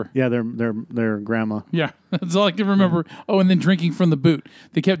I remember. Yeah, their grandma. Yeah, that's all I can remember. Oh, and then drinking from the boot.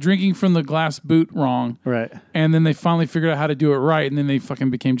 They kept drinking from the glass boot wrong. Right. And then they finally figured out how to do it right, and then they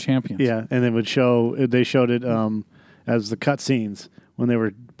fucking became champions. Yeah, and they showed it as the cut scenes when they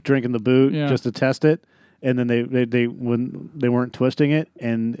were drinking the boot just to test it, and then they when they weren't twisting it,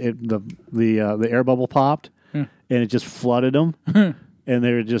 and the air bubble popped, and it just flooded them. And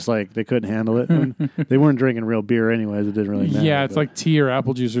they were just like, they couldn't handle it. And they weren't drinking real beer anyways. It didn't really matter. Yeah, it's like tea or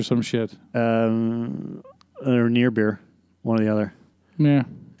apple juice or some shit. Or near beer, one or the other. Yeah.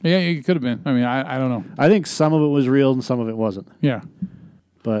 Yeah, it could have been. I mean, I don't know. I think some of it was real and some of it wasn't. Yeah.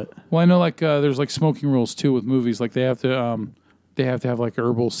 But well, I know like there's like smoking rules too with movies. Like they have to have like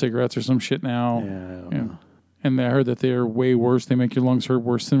herbal cigarettes or some shit now. Yeah, I don't know. And I heard that they're way worse. They make your lungs hurt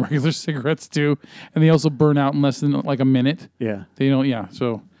worse than regular cigarettes too. And they also burn out in less than like a minute. Yeah. They don't. Yeah.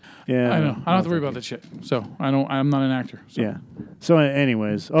 So. Yeah. I know. I don't have to worry about that shit. So I'm not an actor. So. Yeah. So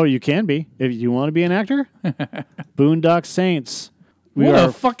anyways, you can be if you want to be an actor. Boondock Saints. What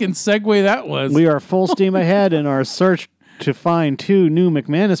a fucking segue that was. We are full steam ahead in our search to find two new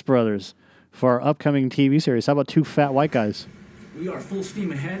McManus brothers for our upcoming TV series. How about two fat white guys? We are full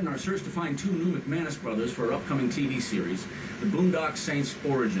steam ahead in our search to find two new McManus brothers for our upcoming TV series, The Boondock Saints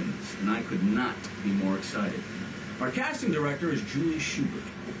Origins, and I could not be more excited. Our casting director is Julie Schubert.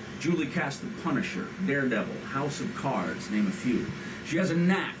 Julie cast The Punisher, Daredevil, House of Cards, name a few. She has a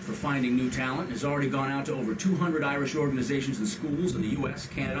knack for finding new talent and has already gone out to over 200 Irish organizations and schools in the U.S.,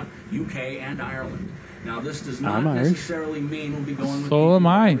 Canada, U.K., and Ireland. Now, this does not necessarily mean we'll be going with people of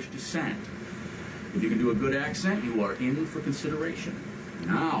Irish descent. If you can do a good accent, you are in for consideration.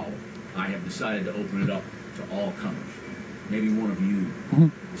 Now, I have decided to open it up to all comers. Maybe one of you.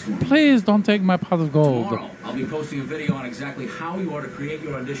 Please don't take my pot of gold. Tomorrow, I'll be posting a video on exactly how you are to create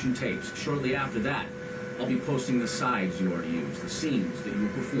your audition tapes. Shortly after that, I'll be posting the sides you are to use, the scenes that you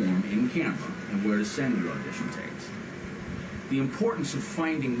will perform in camera, and where to send your audition tapes. The importance of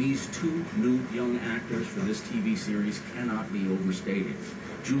finding these two new young actors for this TV series cannot be overstated.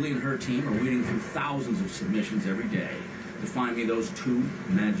 Julie and her team are weeding through thousands of submissions every day to find me those two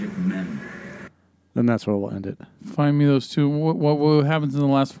magic men. Then that's where we'll end it. Find me those two. What happens in the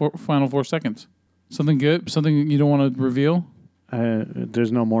last final 4 seconds? Something good? Something you don't want to reveal?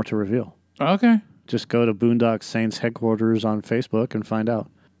 There's no more to reveal. Okay. Just go to Boondock Saints headquarters on Facebook and find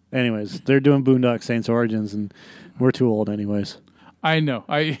out. Anyways, they're doing Boondock Saints Origins, and we're too old anyways. I know.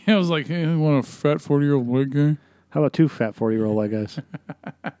 I was like, hey, you want a fat 40-year-old white guy? How about two fat 40-year-old white guys?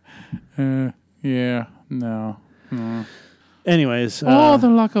 Yeah. No. Anyways. The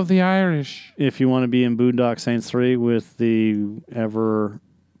luck of the Irish. If you want to be in Boondock Saints 3 with the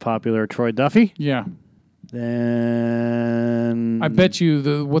ever-popular Troy Duffy. Yeah. Then I bet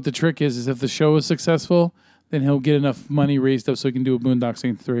you what the trick is if the show is successful, then he'll get enough money raised up so he can do a Boondock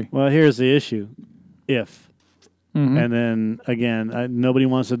Saints 3. Well, here's the issue. If. Mm-hmm. And then, again, nobody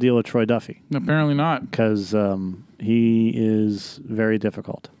wants to deal with Troy Duffy. Apparently not. Because he is very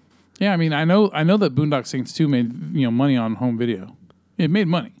difficult. Yeah, I mean, I know that Boondock Saints 2 made money on home video. It made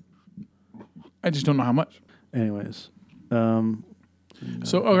money. I just don't know how much. Anyways. Let's...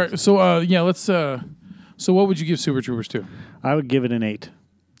 So what would you give Super Troopers 2? I would give it an 8.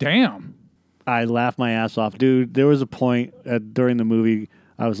 Damn. I laughed my ass off. Dude, there was a point during the movie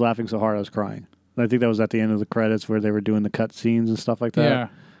I was laughing so hard I was crying. I think that was at the end of the credits where they were doing the cut scenes and stuff like that. Yeah.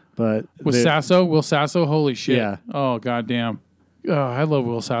 But Will Sasso? Holy shit. Yeah. Oh, goddamn. Oh, I love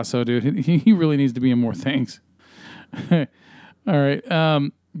Will Sasso, dude. He really needs to be in more things. All right.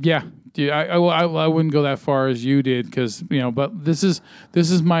 Yeah. Dude, I wouldn't go that far as you did because, but this is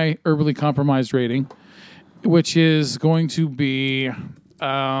my herbally compromised rating, which is going to be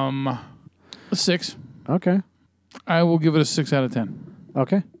a 6. Okay. I will give it a 6 out of 10.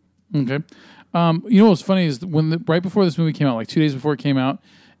 Okay. Okay. What's funny is right before this movie came out, like 2 days before it came out,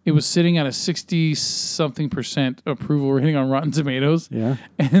 it was sitting at a 60-something% approval rating on Rotten Tomatoes. Yeah.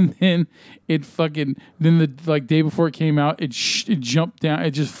 And then the day before it came out, it jumped down.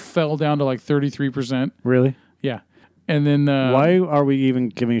 It just fell down to like 33%. Really? Yeah. And then why are we even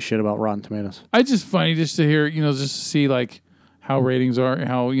giving a shit about Rotten Tomatoes? I just funny just to hear, just to see like how ratings are,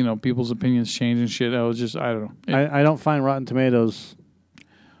 how people's opinions change and shit. I don't know. I don't find Rotten Tomatoes.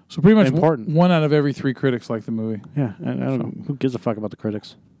 So pretty much important. 1 out of every 3 critics like the movie. Yeah, who gives a fuck about the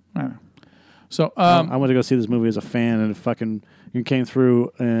critics? I don't know. So I went to go see this movie as a fan, and it came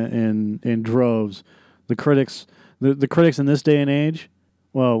through in droves. The critics in this day and age.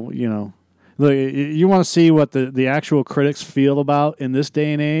 Well, look, you want to see what the actual critics feel about in this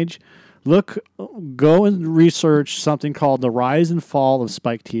day and age. Go and research something called the rise and fall of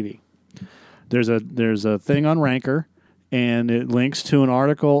Spike TV. There's a thing on Ranker, and it links to an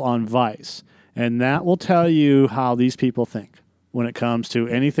article on Vice, and that will tell you how these people think when it comes to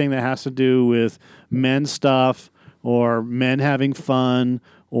anything that has to do with men stuff or men having fun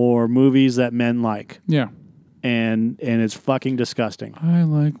or movies that men like. Yeah. And it's fucking disgusting. I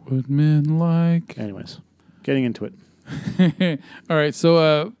like what men like. Anyways, getting into it. All right,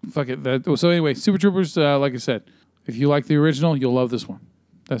 so fuck it. So anyway, Super Troopers, like I said, if you like the original, you'll love this one.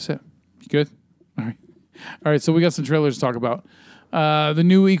 That's it. You good? All right, so we got some trailers to talk about. The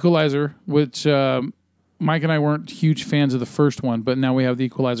new Equalizer, which Mike and I weren't huge fans of the first one, but now we have the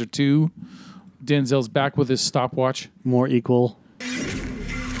Equalizer 2. Denzel's back with his stopwatch. More equal.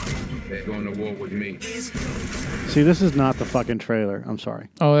 They're going to war with me. See, this is not the fucking trailer. I'm sorry.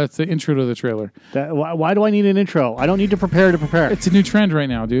 Oh, that's the intro to the trailer. Why do I need an intro? I don't need to prepare to prepare. It's a new trend right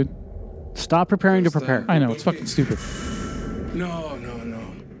now, dude. Stop preparing to prepare. I know, it's fucking stupid. No.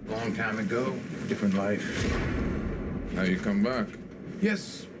 Long time ago, different life. Now you come back.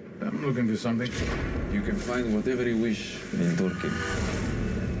 Yes, I'm looking for something. You can find whatever you wish in Turkey.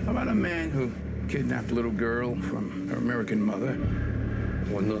 How about a man who kidnapped a little girl from her American mother?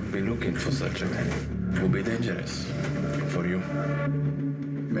 Will not be looking for such a man. It will be dangerous for you.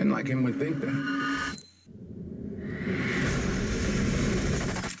 Men like him would think that.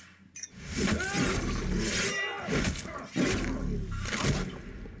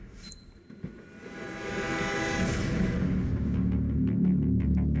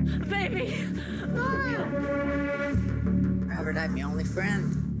 Robert, I'm your only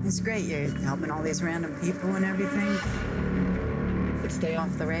friend. It's great you're helping all these random people and everything. But stay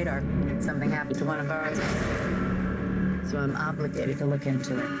off the radar. Something happened to one of ours. So I'm obligated to look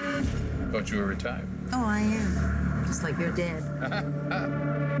into it. Thought you were retired. Oh, I am. Just like you're dead.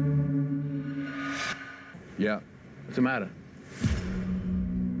 Yeah. What's the matter?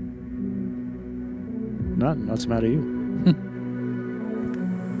 Nothing. What's the matter with you?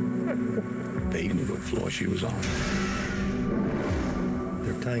 They knew what floor she was on.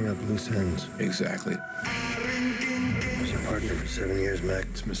 They're tying up loose ends. Exactly. I was your partner for 7 years, Mac.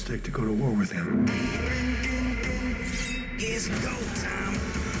 It's a mistake to go to war with him. It's go time.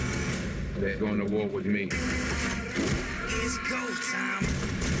 They're going to war with me. It's go time.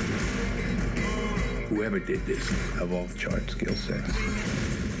 Whoever did this have off-chart skill sets.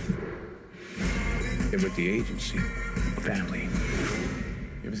 They're with the agency. Family.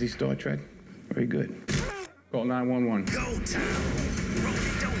 You ever see Star Trek? Very good. Call 911. Go time. Roll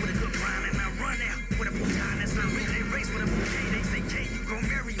the dough with a good grind and I run out with a baton and a relay race with a bouquet. They say, K, you gon'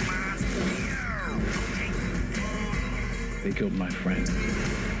 marry mine. Okay. They killed my friend.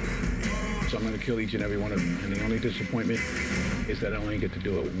 So I'm going to kill each and every one of them. And the only disappointment is that I only get to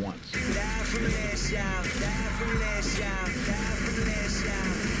do it once.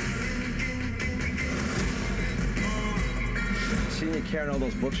 Seeing you carrying all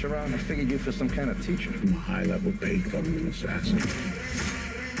those books around, I figured you for some kind of teacher. I'm a high-level paid government assassin.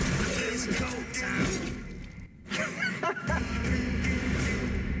 It's go time.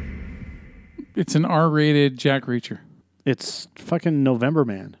 It's an R-rated Jack Reacher. It's fucking November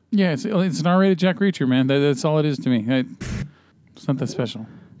Man. Yeah, it's an R-rated Jack Reacher, man. That's all it is to me. It's not that special.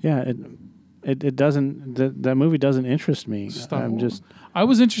 Yeah, it doesn't. That movie doesn't interest me. I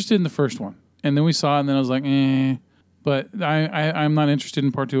was interested in the first one, and then we saw it, and then I was like, eh. But I'm not interested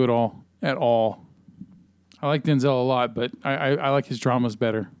in part 2 at all. At all. I like Denzel a lot, but I like his dramas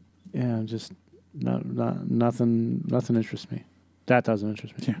better. Yeah, just nothing interests me. That doesn't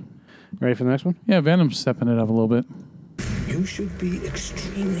interest me. Yeah. Ready for the next one? Yeah, Venom's stepping it up a little bit. You should be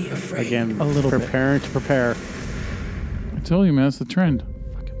extremely afraid. Again, A little bit. preparing to prepare. I tell you, man, that's the trend.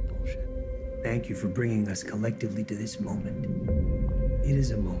 Thank you for bringing us collectively to this moment. It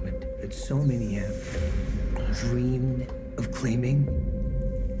is a moment that so many have dreamed of claiming.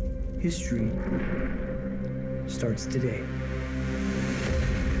 History starts today.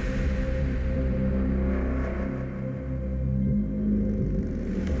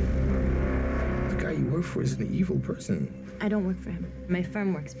 The guy you work for is an evil person. I don't work for him. My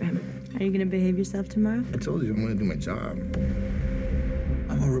firm works for him. Are you gonna behave yourself tomorrow? I told you I'm gonna do my job.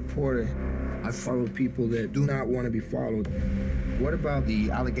 I'm a reporter. I follow people that do not want to be followed. What about the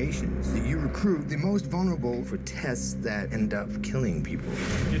allegations that you recruit the most vulnerable for tests that end up killing people?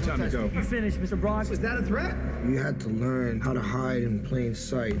 Your time to go. You finished, Mr. Brock? Was that a threat? You had to learn how to hide in plain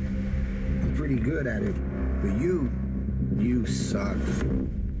sight. I'm pretty good at it. But you suck.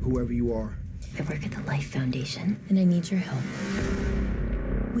 Whoever you are. I work at the Life Foundation, and I need your help.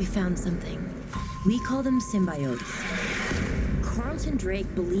 We found something. We call them symbiotes. Carlton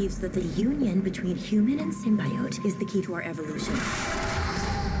Drake believes that the union between human and symbiote is the key to our evolution.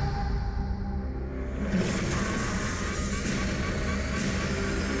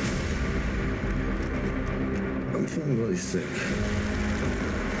 I'm feeling really sick.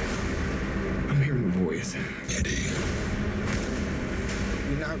 I'm hearing a voice. Eddie.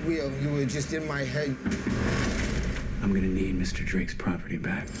 You're not real. You were just in my head. I'm gonna need Mr. Drake's property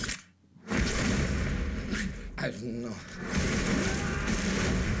back. I don't know.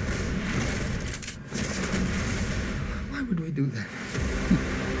 Why would we do that?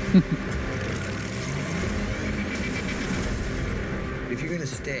 If you're gonna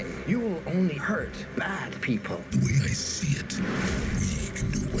stay, You will only hurt bad people. The way I see it, we can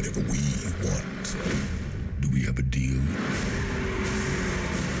do whatever we want. Do we have a deal?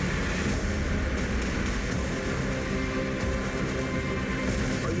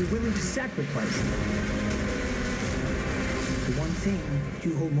 Are you willing to sacrifice the one thing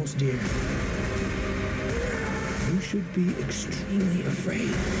you hold most dear? You should be extremely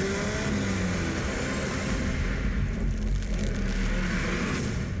afraid.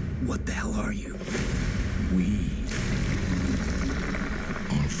 What the hell are you? We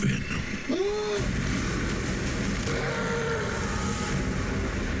are Venom.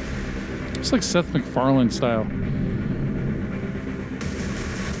 It's like Seth MacFarlane style.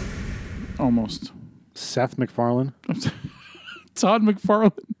 Almost. Seth MacFarlane. Todd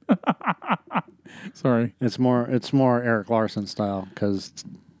McFarlane. Sorry. It's more Eric Larson style because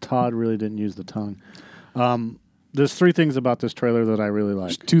Todd really didn't use the tongue. There's three things about this trailer that I really like.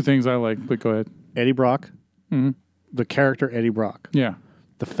 There's two things I like, but go ahead. Eddie Brock. Mm-hmm. The character Eddie Brock. Yeah.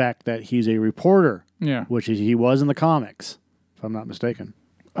 The fact that he's a reporter. Yeah. Which he was in the comics, if I'm not mistaken.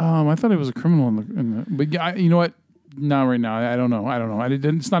 I thought he was a criminal but yeah, you know what? Not right now. I don't know.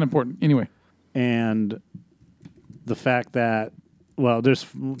 It's not important. Anyway. And the fact that, well, there's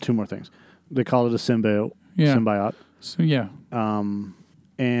two more things. They call it a symbiote. Yeah. Symbiote. So yeah.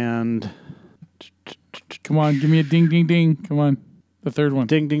 And come on, give me a ding, ding, ding. Come on, the third one.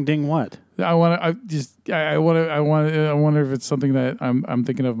 Ding, ding, ding. What? I wonder if it's something that I'm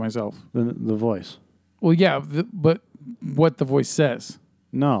thinking of myself. The voice. Well, yeah, but what the voice says.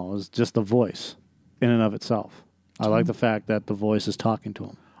 No, it's just the voice in and of itself. I like the fact that the voice is talking to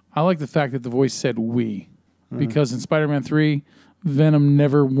him. I like the fact that the voice said "we," because in Spider-Man 3, Venom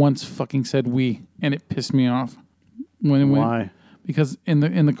never once fucking said "we," and it pissed me off. Why? Because in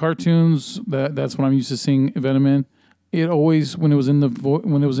the cartoons, that's what I'm used to seeing Venom in. It always when it was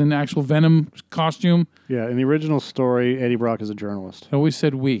in actual Venom costume. Yeah, in the original story, Eddie Brock is a journalist. It always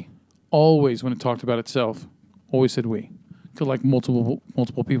said "we." Always when it talked about itself, always said "we." To like multiple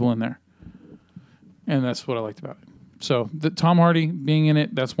people in there, and that's what I liked about it. So the Tom Hardy being in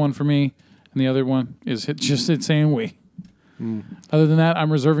it, that's one for me, and the other one is it saying "we." Other than that,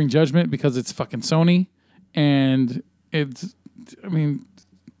 I'm reserving judgment because it's fucking Sony, and it's. I mean,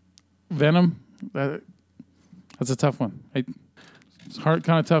 Venom. That's a tough one. It's hard,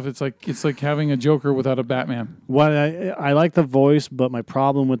 kind of tough. It's like having a Joker without a Batman. Well, I like the voice, but my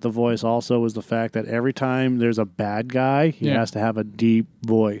problem with the voice also is the fact that every time there's a bad guy, he has to have a deep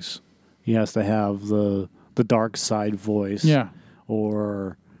voice. He has to have the dark side voice. Yeah.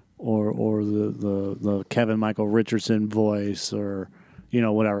 Or the Kevin Michael Richardson voice, or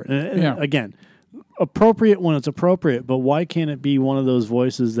whatever. Yeah. Again, appropriate when it's appropriate, but why can't it be one of those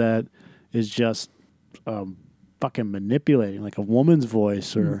voices that is just fucking manipulating, like a woman's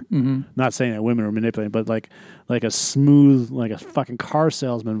voice, or not saying that women are manipulating, but like a smooth, like a fucking car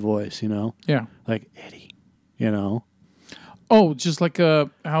salesman voice, Yeah. like Eddie, Oh, just like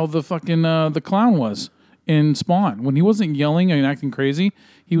how the fucking the clown was in Spawn. When he wasn't yelling and acting crazy,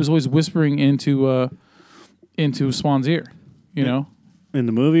 he was always whispering into Spawn's ear. You know, in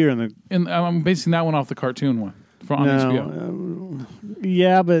the movie or in the. I'm basing that one off the cartoon one from HBO.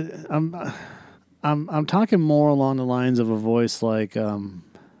 Yeah, but I'm talking more along the lines of a voice like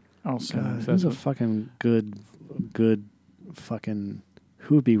who's a fucking good fucking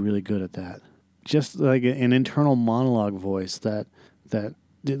who would be really good at that? Just like an internal monologue voice that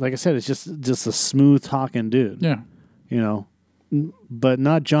like I said, it's just a smooth talking dude. Yeah, you know, but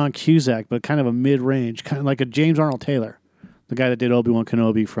not John Cusack, but kind of a mid range, kind of like a James Arnold Taylor, the guy that did Obi-Wan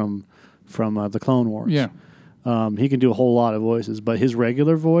Kenobi from the Clone Wars. Yeah. He can do a whole lot of voices, but his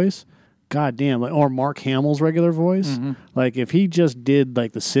regular voice, goddamn, or Mark Hamill's regular voice, Mm-hmm. like if he just did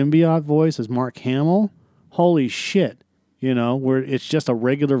like the symbiote voice as Mark Hamill, holy shit, you know, where it's just a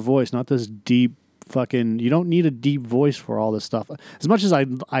regular voice, not this deep fucking. You don't need a deep voice for all this stuff. As much as I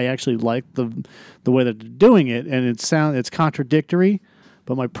actually like the way that they're doing it, and it's contradictory,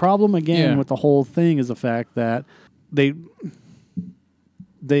 but my problem again with the whole thing is the fact that they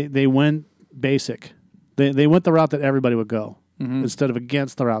went basic. They went the route that everybody would go instead of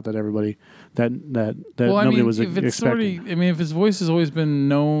against the route that everybody that nobody was expecting. If his voice has always been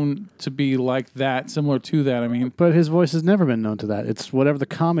known to be like that, similar to that, but his voice has never been known to that. It's whatever the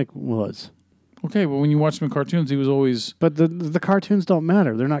comic was. Okay, but when you watch him in cartoons, he was always. But the cartoons don't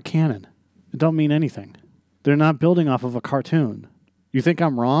matter. They're not canon. It don't mean anything. They're not building off of a cartoon. You think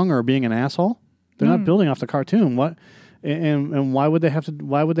I'm wrong or being an asshole? They're not building off the cartoon. What? And why would they have to?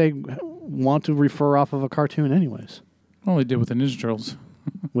 Why would they want to refer off of a cartoon anyways? Well, they did with the Ninja Turtles.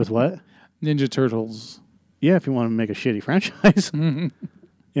 With what? Ninja Turtles. Yeah, if you want to make a shitty franchise. You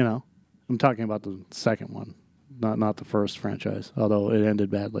know, I'm talking about the second one, not the first franchise, although it ended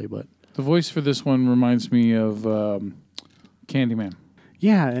badly. But the voice for this one reminds me of Candyman.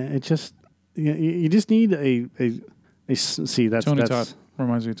 Yeah, it just you just need a see that's Tony Todd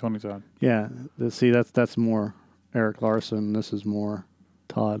reminds me of Tony Todd. Yeah, that's more Eric Larson. This is more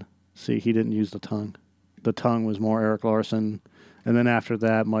Todd. See, he didn't use the tongue. The tongue was more Eric Larson, and then after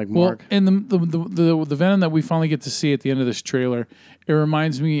that, Mike Mark. And the Venom that we finally get to see at the end of this trailer, it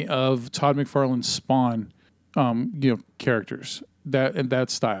reminds me of Todd McFarlane's Spawn, characters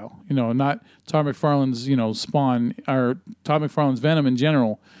that style. Not Todd McFarlane's Spawn or Todd McFarlane's Venom in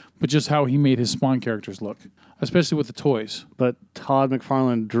general, but just how he made his Spawn characters look, especially with the toys. But Todd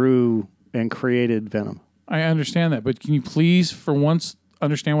McFarlane drew and created Venom. I understand that, but can you please, for once,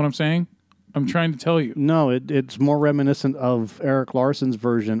 understand what I'm saying? I'm trying to tell you. No, it's more reminiscent of Eric Larson's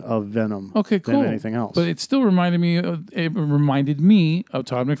version of Venom. Okay, cool. Than anything else. But it still reminded me of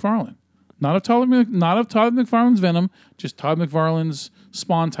Todd McFarlane, not of Todd McFarlane's Venom, just Todd McFarlane's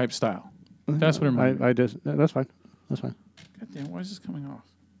Spawn type style. That's what it reminded me. That's fine. That's fine. God damn, why is this coming off?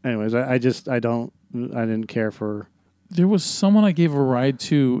 Anyways, I didn't care for. There was someone I gave a ride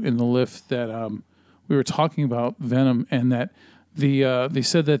to in the lift that we were talking about Venom, and that they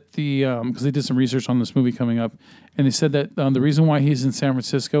said that because they did some research on this movie coming up, and they said that the reason why he's in San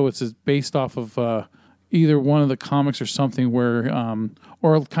Francisco is based off of either one of the comics or something where,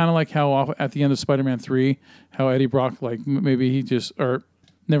 or kind of like how at the end of Spider-Man 3, how Eddie Brock, like maybe he just, or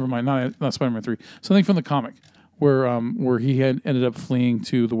never mind, not Spider-Man 3, something from the comic where he had ended up fleeing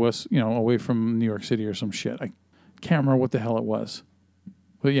to the west, away from New York City or some shit. I can't remember what the hell it was.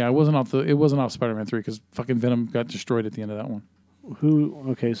 But yeah, it wasn't off Spider-Man 3 because fucking Venom got destroyed at the end of that one.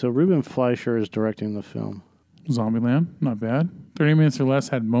 Okay, so Ruben Fleischer is directing the film. Zombieland, not bad. 30 Minutes or Less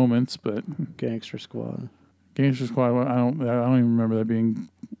had moments, but Gangster Squad, I don't even remember that being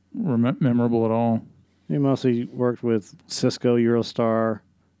memorable at all. He mostly worked with Cisco, Eurostar,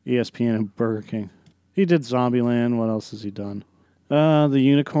 ESPN, and Burger King. He did Zombieland. What else has he done? The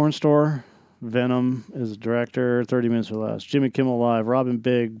Unicorn Store. Venom is the director. 30 Minutes or Less. Jimmy Kimmel Live. Robin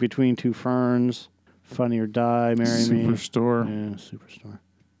Big. Between Two Ferns. Funny or Die. Marry Me. Superstore. Yeah, Superstore.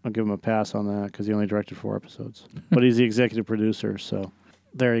 I'll give him a pass on that because he only directed 4 episodes. But he's the executive producer, so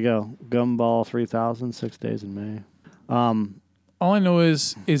there you go. Gumball 3000, 6 Days in May. All I know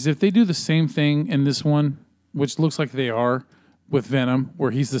is if they do the same thing in this one, which looks like they are with Venom,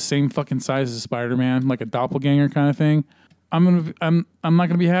 where he's the same fucking size as Spider-Man, like a doppelganger kind of thing, I'm not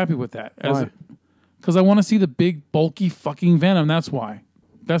gonna be happy with that. Why? Because I want to see the big, bulky fucking Venom. That's why.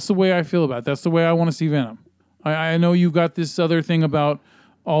 That's the way I feel about it. That's the way I want to see Venom. I know you've got this other thing about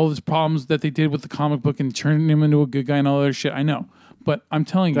all these problems that they did with the comic book and turning him into a good guy and all that other shit. I know. But I'm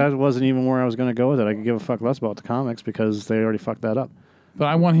telling you. That wasn't even where I was going to go with it. I could give a fuck less about the comics because they already fucked that up. But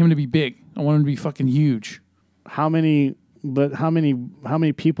I want him to be big. I want him to be fucking huge. How many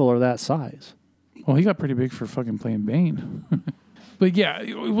people are that size? Well, he got pretty big for fucking playing Bane. But yeah,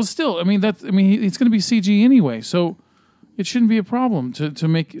 well, still, I mean, it's going to be CG anyway, so it shouldn't be a problem to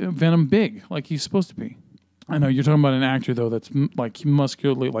make Venom big like he's supposed to be. I know you're talking about an actor though that's like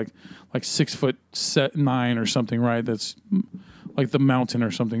muscularly like 6'9" or something, right? That's like the Mountain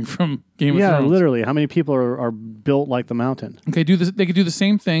or something from Game of Thrones. Yeah, literally. How many people are built like the Mountain? Okay, they could do the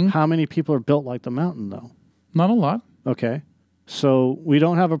same thing. How many people are built like the Mountain though? Not a lot. Okay, so we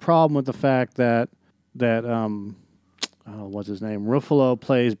don't have a problem with the fact that what's his name? Ruffalo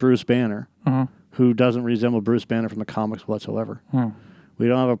plays Bruce Banner, who doesn't resemble Bruce Banner from the comics whatsoever. We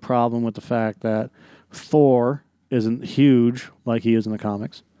don't have a problem with the fact that Thor isn't huge like he is in the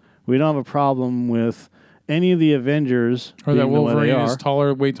comics. We don't have a problem with any of the Avengers. Or that Wolverine is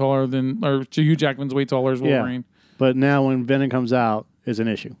way taller than, or Hugh Jackman's way taller as Wolverine. Yeah. But now when Venom comes out, is an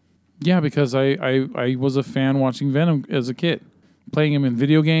issue. Yeah, because I was a fan watching Venom as a kid, playing him in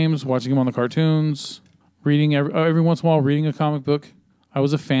video games, watching him on the cartoons, reading every once in a while, reading a comic book. I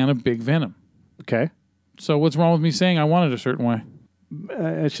was a fan of Big Venom. Okay. So what's wrong with me saying I want it a certain way?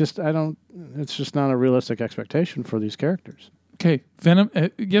 It's just not a realistic expectation for these characters. Okay, Venom.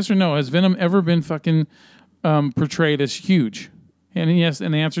 Yes or no? Has Venom ever been fucking portrayed as huge? And yes,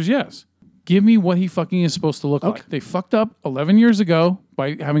 and the answer is yes. Give me what he fucking is supposed to look like. They fucked up 11 years ago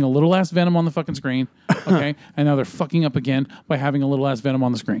by having a little ass Venom on the fucking screen. Okay, and now they're fucking up again by having a little ass Venom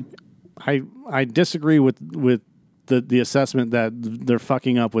on the screen. I disagree with the assessment that they're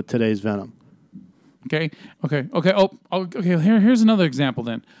fucking up with today's Venom. Okay. Here's another example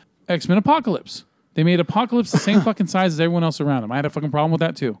then. X-Men Apocalypse. They made Apocalypse the same fucking size as everyone else around him. I had a fucking problem with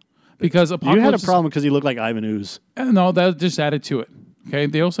that too. Because Apocalypse... You had a problem because he looked like Ivan Ooze. No, that just added to it. Okay.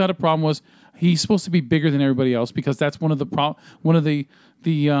 They also had a problem was he's supposed to be bigger than everybody else because that's one of the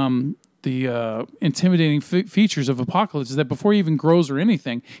intimidating features of Apocalypse is that before he even grows or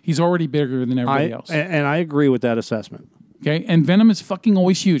anything, he's already bigger than everybody else. And I agree with that assessment. Okay, and Venom is fucking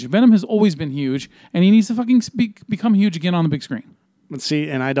always huge. Venom has always been huge, and he needs to fucking become huge again on the big screen. See,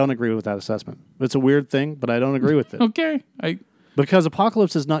 and I don't agree with that assessment. It's a weird thing, but I don't agree with it. Okay, because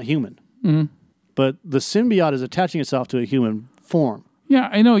Apocalypse is not human, but the symbiote is attaching itself to a human form. Yeah,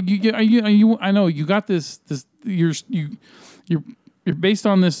 I know. I know you got this. You're based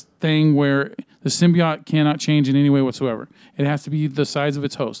on this thing where the symbiote cannot change in any way whatsoever. It has to be the size of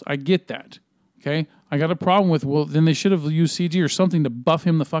its host. I get that. Okay. I got a problem with, well, then they should have used CG or something to buff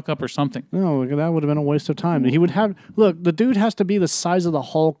him the fuck up or something. No, that would have been a waste of time. He would have, look, the dude has to be the size of the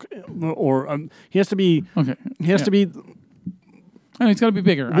Hulk, or he has to be, to be. And he's got to be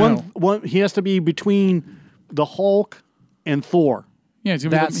bigger. He has to be between the Hulk and Thor. Yeah, he's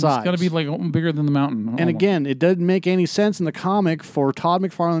size. Got to be like bigger than the Mountain. And again, it doesn't make any sense in the comic for Todd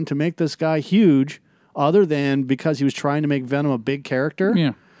McFarlane to make this guy huge, other than because he was trying to make Venom a big character.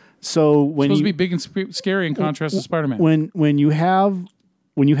 Yeah. So when it's supposed to be big and scary in contrast to Spider-Man. When you have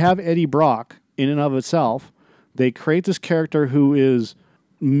Eddie Brock in and of itself, they create this character who is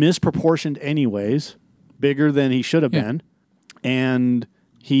misproportioned anyways, bigger than he should have been, and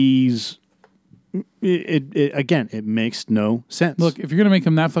he's it makes no sense. Look, if you're gonna make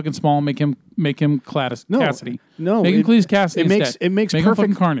him that fucking small, make him Cassidy. No, make him please Cassidy. It makes make perfect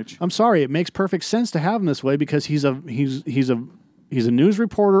him Carnage. I'm sorry, it makes perfect sense to have him this way because he's a news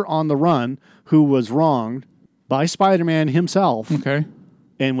reporter on the run who was wronged by Spider-Man himself. Okay.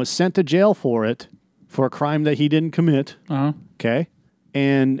 And was sent to jail for it, for a crime that he didn't commit. Uh-huh. Okay.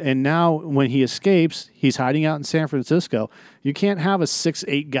 And now when he escapes, he's hiding out in San Francisco. You can't have a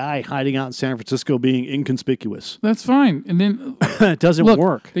 6'8" guy hiding out in San Francisco being inconspicuous. That's fine. And then it doesn't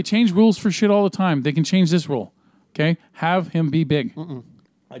work. They change rules for shit all the time. They can change this rule. Okay? Have him be big.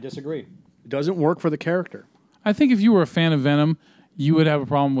 I disagree. It doesn't work for the character. I think if you were a fan of Venom, you would have a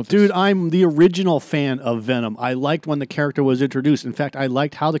problem with Dude, this. I'm the original fan of Venom. I liked when the character was introduced. In fact, I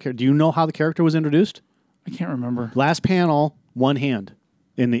liked how the character... Do you know how the character was introduced? I can't remember. Last panel, one hand.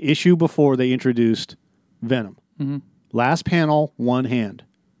 In the issue before they introduced Venom. Mm-hmm. Last panel, one hand.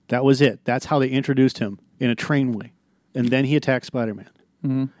 That was it. That's how they introduced him in a trainway. And then he attacked Spider-Man.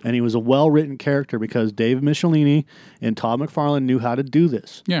 Mm-hmm. And he was a well-written character because Dave Michelini and Todd McFarlane knew how to do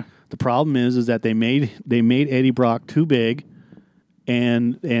this. Yeah. The problem is that they made Eddie Brock too big,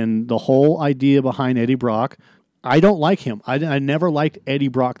 and the whole idea behind Eddie Brock, I don't like him. I never liked Eddie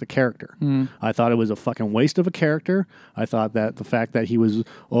Brock, the character. I thought it was a fucking waste of a character. I thought that the fact that he was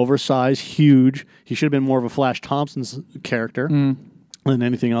oversized, huge, he should have been more of a Flash Thompson's character than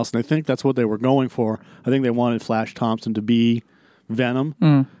anything else. And I think that's what they were going for. I think they wanted Flash Thompson to be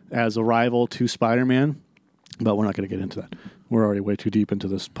Venom as a rival to Spider-Man. But we're not going to get into that. We're already way too deep into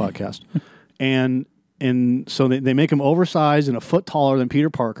this podcast. And so they make him oversized and a foot taller than Peter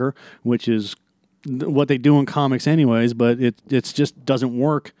Parker, which is what they do in comics anyways, but it's just doesn't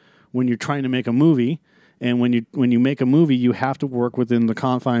work when you're trying to make a movie. And when you make a movie, you have to work within the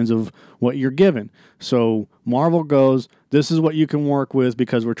confines of what you're given. So Marvel goes, this is what you can work with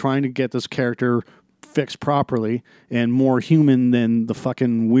because we're trying to get this character fixed properly and more human than the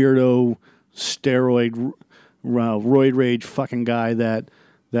fucking weirdo steroid roid rage fucking guy that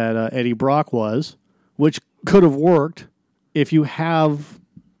Eddie Brock was, which could have worked if you have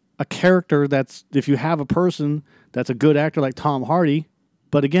a character if you have a person that's a good actor like Tom Hardy.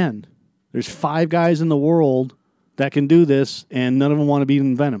 But again, there's 5 guys in the world that can do this, and none of them want to be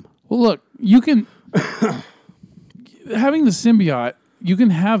in Venom. Well, look, you can having the symbiote. You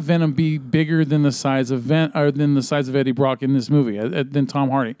can have Venom be bigger than the size of than the size of Eddie Brock in this movie than Tom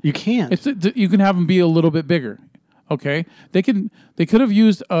Hardy. You can't. You can have him be a little bit bigger. Okay, they could have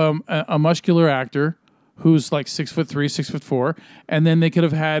used a muscular actor who's like 6'3", 6'4", and then they could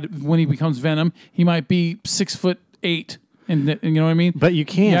have had when he becomes Venom, he might be 6'8". And you know what I mean? But you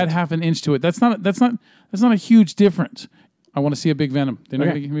can't. You add half an inch to it. That's not a huge difference. I want to see a big Venom. They're not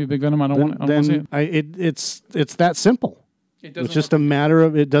going to give me a big Venom. I don't want to see it. It's that simple. It's just a matter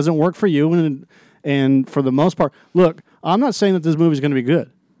of it doesn't work for you, and for the most part, look, I'm not saying that this movie is going to be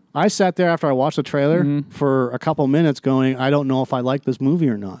good. I sat there after I watched the trailer for a couple minutes, going, I don't know if I like this movie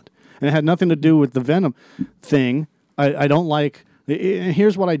or not, and it had nothing to do with the Venom thing. I don't like.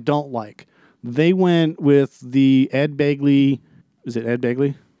 Here's what I don't like. They went with the Ed Begley. Is it Ed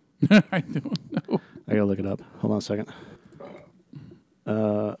Begley? I don't know. I gotta look it up. Hold on a second.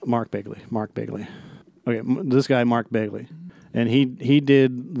 Mark Begley. Okay, this guy, Mark Begley, and he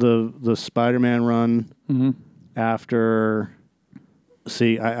did the Spider-Man run after.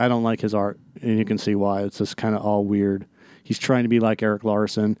 See, I don't like his art, and you can see why. It's just kind of all weird. He's trying to be like Eric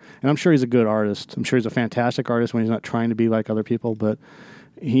Larson, and I'm sure he's a good artist. I'm sure he's a fantastic artist when he's not trying to be like other people, but.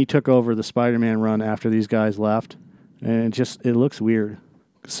 He took over the Spider-Man run after these guys left, and it looks weird.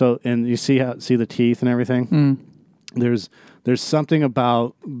 So, and you see the teeth and everything. There's something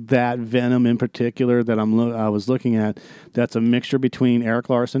about that Venom in particular that I was looking at. That's a mixture between Eric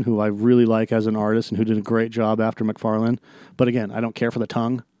Larson, who I really like as an artist and who did a great job after McFarlane. But again, I don't care for the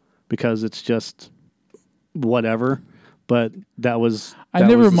tongue because it's just whatever. But I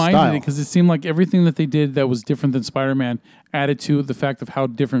never minded it because it seemed like everything that they did that was different than Spider-Man added to the fact of how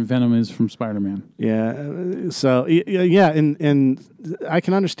different Venom is from Spider-Man. Yeah. So yeah, and I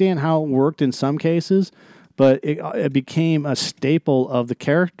can understand how it worked in some cases, but it became a staple of the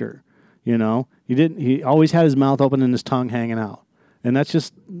character. You know, he always had his mouth open and his tongue hanging out, and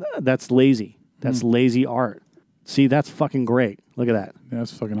that's lazy. That's lazy art. See, that's fucking great. Look at that.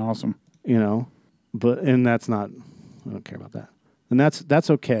 That's fucking awesome. You know, and that's not. I don't care about that, and that's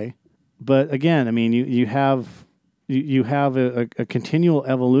okay. But again, I mean, you have a continual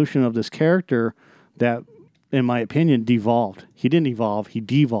evolution of this character that, in my opinion, devolved. He didn't evolve; he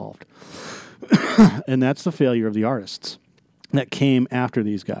devolved, and that's the failure of the artists that came after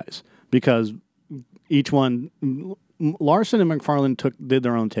these guys because each one, Larson and McFarlane did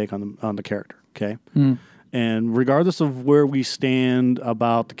their own take on the character. Okay, and regardless of where we stand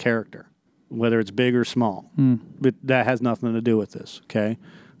about the character. Whether it's big or small, but that has nothing to do with this. Okay,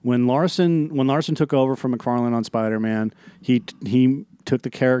 when Larson took over from McFarlane on Spider-Man, he took the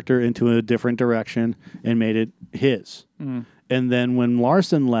character into a different direction and made it his. And then when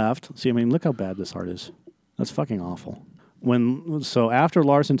Larson left, look how bad this art is. That's fucking awful. After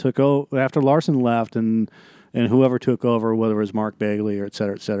Larson left, and whoever took over, whether it was Mark Bagley or et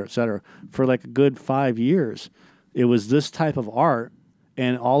cetera, for like a good 5 years, it was this type of art.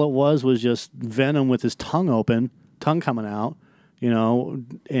 And all it was just Venom with his tongue coming out, you know,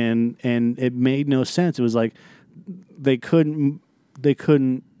 and it made no sense. It was like they couldn't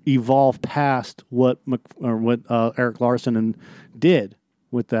evolve past what Eric Larson did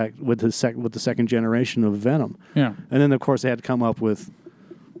with the second generation of Venom. Yeah, and then of course they had to come up with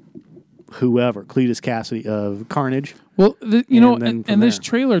whoever Cletus Cassidy of Carnage. Well, and this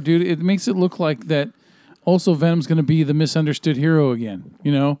trailer, dude, it makes it look like that. Also, Venom's going to be the misunderstood hero again,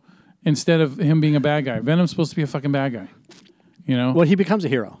 you know, instead of him being a bad guy. Venom's supposed to be a fucking bad guy, you know. Well, he becomes a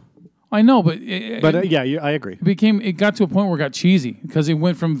hero. I know, but I agree. It got to a point where it got cheesy because it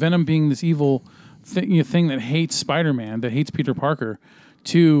went from Venom being this evil thing that hates Spider-Man, that hates Peter Parker,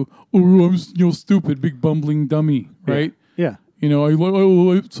 to I'm stupid, big bumbling dummy, right? Yeah. You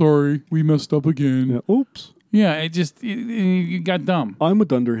know, sorry, we messed up again. Yeah. Oops. Yeah, it got dumb. I'm a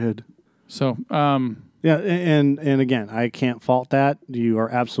dunderhead. So, yeah, and again, I can't fault that. You are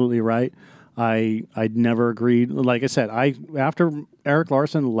absolutely right. I never agreed. Like I said, after Eric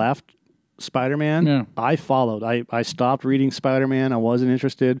Larson left Spider-Man, Yeah. I followed. I stopped reading Spider-Man. I wasn't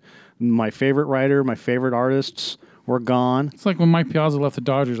interested. My favorite writer, my favorite artists were gone. It's like when Mike Piazza left the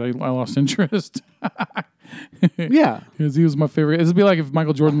Dodgers, I lost interest. Yeah. Because he was my favorite. It'd be like if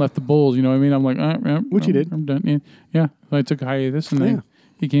Michael Jordan left the Bulls, you know what I mean? I'm like, Which he did. I'm done. Yeah. Yeah. So I took a hiatus and then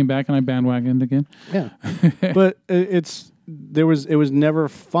he came back and I bandwagoned again. Yeah. But it was never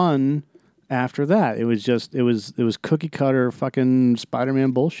fun after that. It was cookie cutter fucking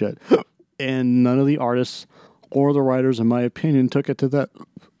Spider-Man bullshit. And none of the artists or the writers, in my opinion, took it to that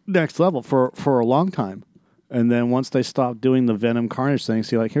next level for a long time. And then once they stopped doing the Venom Carnage thing,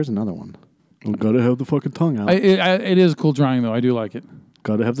 see, like, here's another one. Well, gotta have the fucking tongue out. It is a cool drawing, though. I do like it.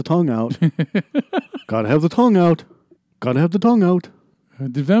 Gotta have the tongue out. Gotta have the tongue out. Gotta have the tongue out.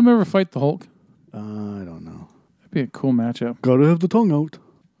 Did Venom ever fight the Hulk? I don't know. That'd be a cool matchup. Gotta have the tongue out.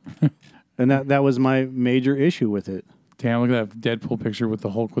 And that was my major issue with it. Damn, look at that Deadpool picture with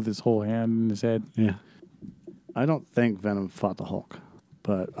the Hulk with his whole hand in his head. Yeah. I don't think Venom fought the Hulk,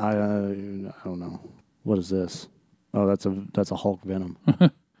 but I don't know. What is this? Oh, that's a Hulk Venom.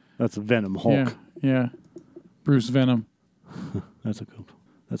 That's a Venom Hulk. Yeah. Bruce Venom. That's a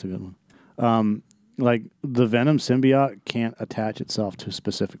good one. Like the Venom symbiote can't attach itself to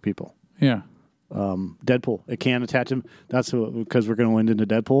specific people. Yeah. Deadpool, it can't attach him. That's because we're going to wind into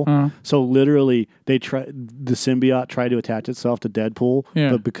Deadpool. Uh-huh. So literally, the symbiote tried to attach itself to Deadpool,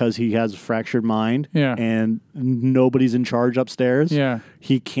 but because he has a fractured mind, and nobody's in charge upstairs,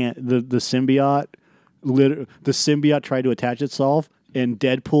 he can't. The symbiote, the symbiote tried to attach itself, and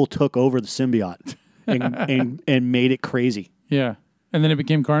Deadpool took over the symbiote and made it crazy. Yeah. And then it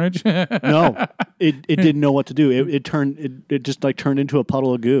became Carnage? No, it didn't know what to do. It just like turned into a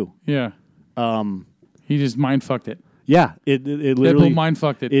puddle of goo. Yeah. He just mind fucked it. Yeah, it literally Deadpool mind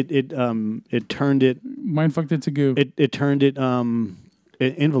fucked it. It turned it mind fucked it to goo. It turned it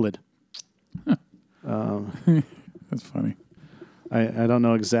invalid. That's funny. I don't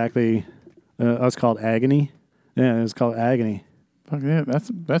know exactly. That's called Agony. Yeah, it's called Agony. Fuck yeah,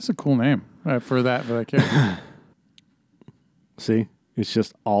 that's a cool name for that character. See, it's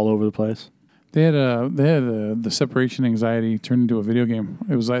just all over the place. They had the separation anxiety turned into a video game.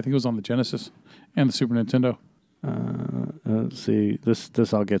 I think it was on the Genesis and the Super Nintendo. Let's see,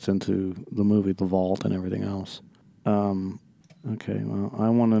 this all gets into the movie The Vault and everything else. Okay, well, I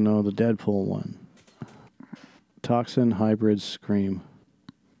want to know the Deadpool one. Toxin Hybrid Scream.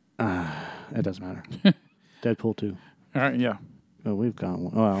 It doesn't matter. Deadpool 2. All right, yeah. Oh, we've got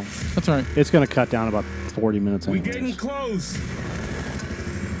one. Well, that's all right. It's going to cut down about 40 minutes anyways. We're getting close.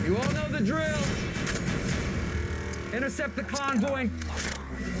 You all know the drill. Intercept the convoy.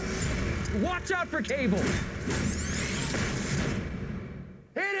 Watch out for Cable.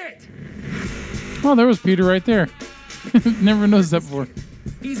 Hit it! Oh, there was Peter right there. Never noticed that before.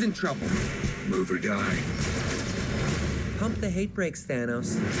 He's in trouble. Move or die. Pump the hate brakes,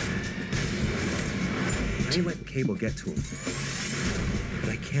 Thanos. I ain't letting Cable get to him. But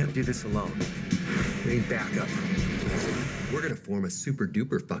I can't do this alone. We need backup. We're gonna form a super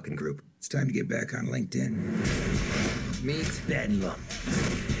duper fucking group. It's time to get back on LinkedIn. Meet Bedlam.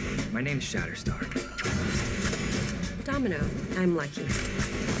 My name's Shatterstar. Domino, I'm Lucky.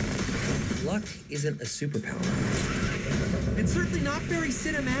 Luck isn't a superpower. It's certainly not very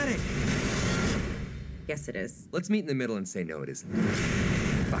cinematic. Yes, it is. Let's meet in the middle and say no, it isn't.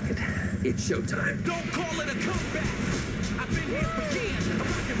 Fuck it. It's showtime. Don't call it a comeback. I've been here for years. I'm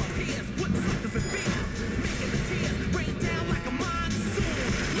rocking my peers. What suckers and beer. Making the tears rain down like a monsoon.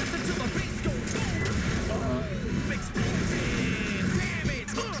 Listen to my bass go boom. Explosion.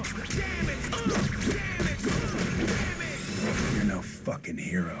 Damage. Damage. You're no fucking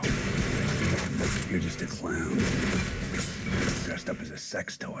hero. You're just a clown. Dressed up as a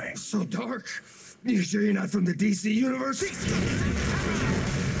sex toy. So dark. You sure you're not from the DC universe?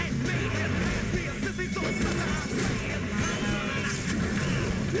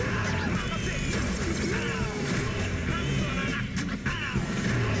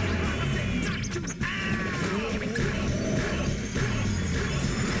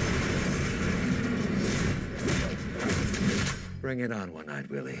 Bring it on, One-Eyed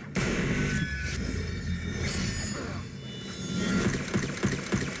Willie.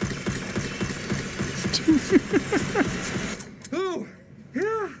 Ooh,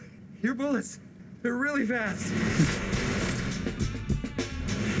 yeah, your bullets. They're really fast.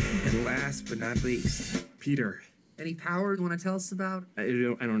 And last but not least, Peter. Any powers you want to tell us about? I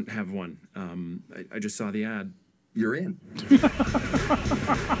don't have one. I just saw the ad. You're in.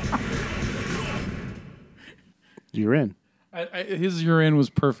 You're in. His you're in was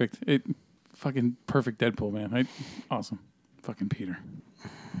perfect. Fucking perfect Deadpool, man. Awesome. Fucking Peter.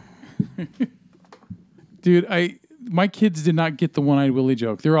 Dude, my kids did not get the One-Eyed Willie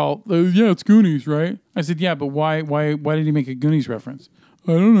joke. They're all, yeah, it's Goonies, right? I said, yeah, but why did he make a Goonies reference?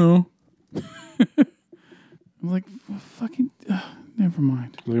 I don't know. I'm like, fucking, never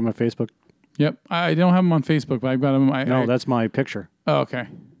mind. Look at my Facebook. Yep, I don't have them on Facebook, but I've got them. No, that's my picture. Oh, okay.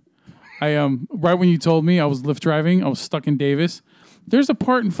 Right when you told me I was Lyft driving, I was stuck in Davis. There's a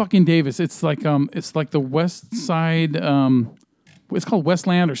part in fucking Davis. It's like the west side. It's called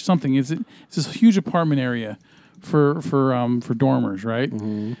Westland or something. It's this huge apartment area for dormers, right?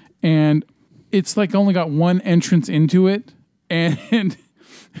 Mm-hmm. And it's like only got one entrance into it, and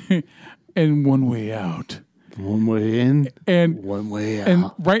and one way out. One way in and one way out.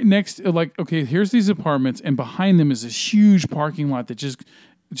 And right next, like, okay, here's these apartments, and behind them is this huge parking lot that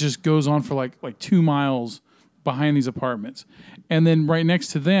just goes on for like 2 miles behind these apartments. And then right next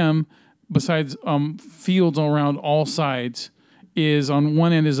to them, besides fields all around all sides, is on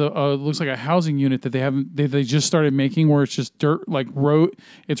one end is looks like a housing unit that they just started making, where it's just dirt, like road.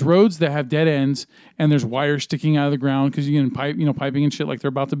 It's roads that have dead ends, and there's wires sticking out of the ground because you can piping and shit like they're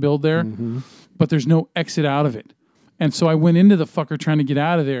about to build there. Mm-hmm. But there's no exit out of it. And so I went into the fucker trying to get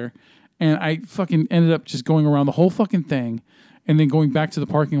out of there, and I fucking ended up just going around the whole fucking thing and then going back to the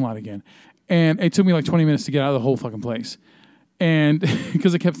parking lot again. And it took me like 20 minutes to get out of the whole fucking place. And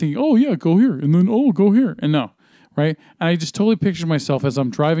because I kept thinking, oh yeah, go here. And then, oh, go here. And no, right? And I just totally pictured myself as I'm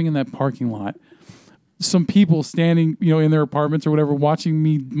driving in that parking lot, some people standing, in their apartments or whatever, watching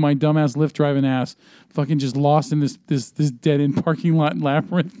me, my dumbass Lyft driving ass, fucking just lost in this dead-end parking lot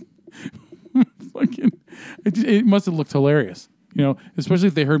labyrinth. Fucking, it must have looked hilarious, especially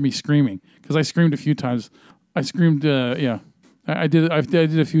if they heard me screaming, because I screamed a few times. I screamed, I did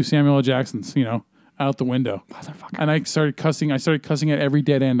a few Samuel L. Jacksons, out the window. Motherfucker. And I started cussing. At every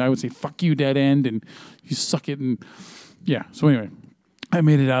dead end. I would say, "Fuck you, dead end," and "You suck it," and yeah. So anyway, I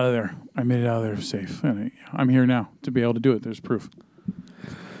made it out of there. Safe, and I'm here now to be able to do it. There's proof.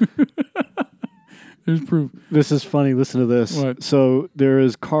 There's proof. This is funny. Listen to this. What? So there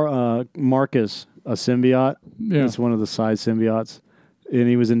is Marcus, a symbiote. Yeah. It's one of the side symbiotes. And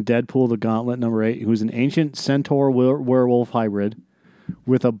he was in Deadpool, the Gauntlet, number 8. He was an ancient centaur werewolf hybrid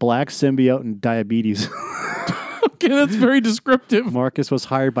with a black symbiote and diabetes. Okay, that's very descriptive. Marcus was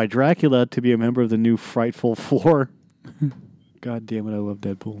hired by Dracula to be a member of the new Frightful Four. God damn it, I love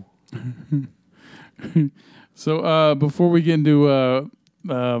Deadpool. So before we get into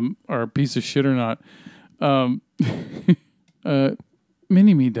our piece of shit or not,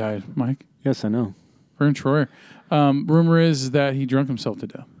 Mini-Me died, Mike. Yes, I know. Vern Troyer. Rumor is that he drunk himself to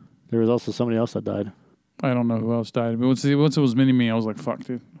death. There was also somebody else that died. I don't know who else died, but once it was Mini-Me, I was like, fuck,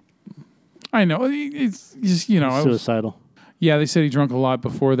 dude. I know. It's just, suicidal. Yeah, they said he drank a lot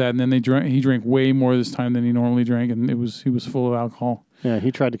before that, and then he drank way more this time than he normally drank, and he was full of alcohol. Yeah,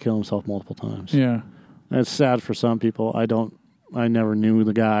 he tried to kill himself multiple times. Yeah. It's sad for some people. I never knew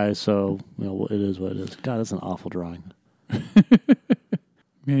the guy, so it is what it is. God, that's an awful drawing.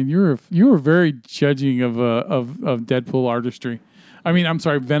 Man, you were very judging of Deadpool artistry. I mean, I'm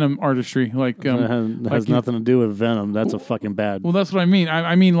sorry, Venom artistry. Like it has nothing to do with Venom. That's a fucking bad. Well, that's what I mean.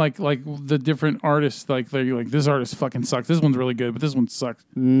 I mean, like the different artists. Like they're like, this artist fucking sucks. This one's really good, but this one sucks.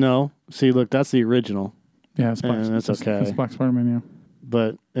 No, see, look, that's the original. Yeah, it's Black, that's okay. It's Black Spider-Man.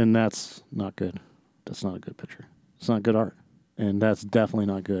 Yeah, and that's not good. That's not a good picture. It's not good art, and that's definitely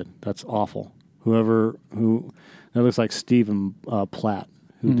not good. That's awful. Who that looks like Stephen Platt.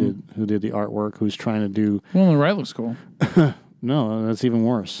 Who did the artwork, who's trying to do... Well, the right looks cool. No, that's even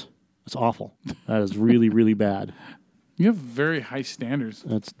worse. It's awful. That is really, really bad. You have very high standards.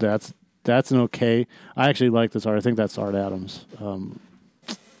 That's an okay... I actually like this art. I think that's Art Adams. That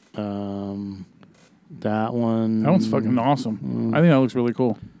one... That one's fucking awesome. I think that looks really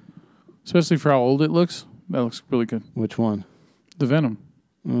cool. Especially for how old it looks. That looks really good. Which one? The Venom.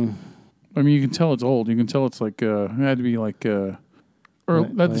 I mean, you can tell it's old. You can tell it's like... it had to be like... to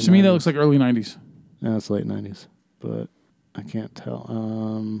me, that looks like early 90s. Yeah, it's late 90s. But I can't tell.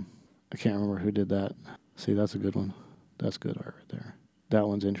 I can't remember who did that. See, that's a good one. That's good art right there. That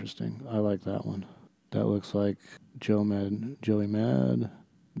one's interesting. I like that one. That looks like Joey Mad.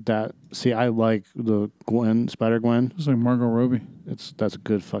 I like the Spider-Gwen. It's like Margot Robbie. That's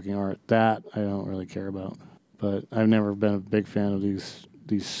good fucking art. That I don't really care about. But I've never been a big fan of these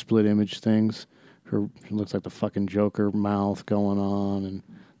split image things. It looks like the fucking Joker mouth going on, and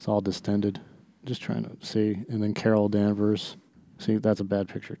it's all distended. Just trying to see. And then Carol Danvers. See, that's a bad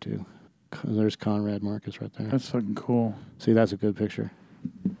picture, too. There's Conrad Marcus right there. That's fucking cool. See, that's a good picture.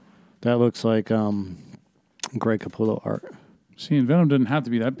 That looks like Greg Capullo art. See, and Venom doesn't have to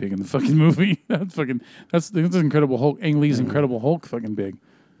be that big in the fucking movie. That's Incredible Hulk. Ang Lee's Incredible Hulk fucking big.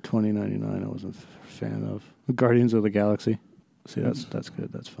 2099 I wasn't a fan of. Guardians of the Galaxy. See, that's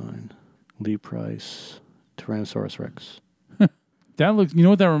good. That's fine. Lee Price, Tyrannosaurus Rex. That looks. You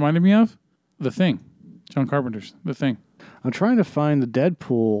know what that reminded me of? The Thing. John Carpenter's The Thing. I'm trying to find the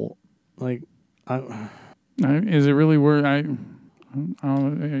Deadpool. Like, is it really worth? I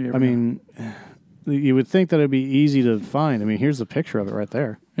mean, you would think that it'd be easy to find. I mean, here's the picture of it right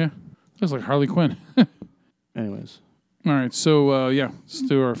there. Yeah, looks like Harley Quinn. Anyways. All right, so let's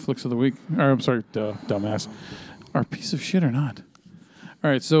do our flicks of the week. Or, I'm sorry, dumbass. Our piece of shit or not. All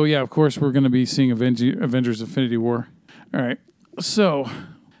right, so of course we're going to be seeing Avengers Infinity War. All right, so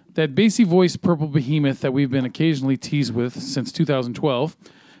that bassy voiced purple behemoth that we've been occasionally teased with since 2012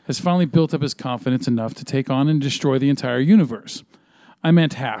 has finally built up his confidence enough to take on and destroy the entire universe. I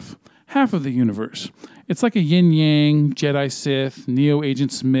meant half of the universe. It's like a yin-yang, Jedi Sith, Neo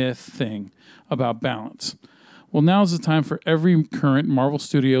Agent Smith thing about balance. Well, now's the time for every current Marvel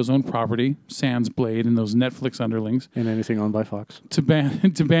Studios owned property, sans Blade and those Netflix underlings, and anything owned by Fox, to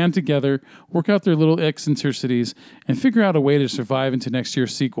band together, work out their little eccentricities, and figure out a way to survive into next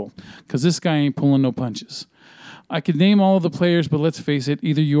year's sequel. Because this guy ain't pulling no punches. I could name all of the players, but let's face it,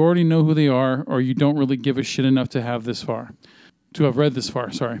 either you already know who they are, or you don't really give a shit enough to have read this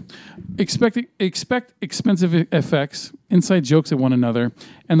far. Sorry. Expect expensive effects, inside jokes at one another,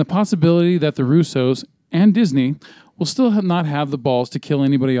 and the possibility that the Russos and Disney will still not have the balls to kill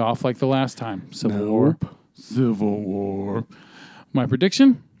anybody off like the last time. Civil War. My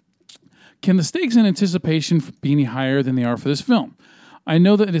prediction? Can the stakes and anticipation be any higher than they are for this film? I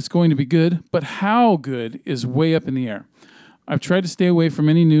know that it's going to be good, but how good is way up in the air. I've tried to stay away from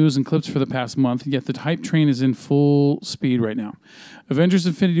any news and clips for the past month, yet the hype train is in full speed right now. Avengers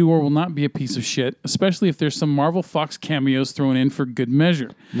Infinity War will not be a piece of shit, especially if there's some Marvel Fox cameos thrown in for good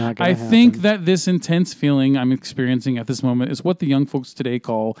measure. I think that this intense feeling I'm experiencing at this moment is what the young folks today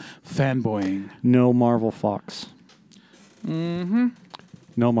call fanboying. No Marvel Fox. Mm-hmm.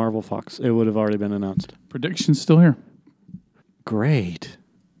 No Marvel Fox. It would have already been announced. Prediction's still here. Great.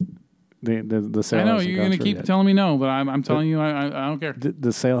 The sale. I know you're going to keep telling me no, but I'm telling you I don't care.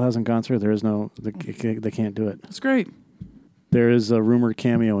 The sale hasn't gone through. There is no. They can't do it. It's great. There is a rumored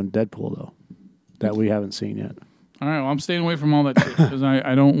cameo in Deadpool though, that we haven't seen yet. All right. Well, I'm staying away from all that shit because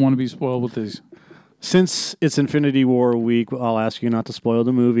I don't want to be spoiled with these. Since it's Infinity War week, I'll ask you not to spoil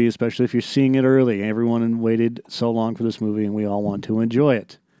the movie, especially if you're seeing it early. Everyone waited so long for this movie, and we all want to enjoy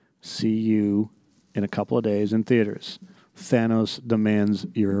it. See you in a couple of days in theaters. Thanos demands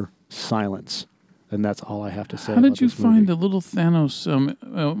your silence. And that's all I have to say. How did you find the little Thanos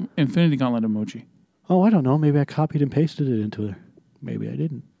Infinity Gauntlet emoji? Oh, I don't know. Maybe I copied and pasted it into there. Maybe I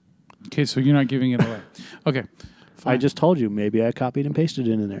didn't. Okay, so you're not giving it away. Okay. Fine. I just told you. Maybe I copied and pasted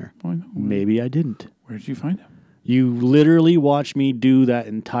it in there. Maybe I didn't. Where did you find it? You literally watched me do that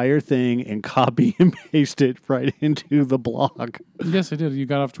entire thing and copy and paste it right into the blog. Yes, I did. You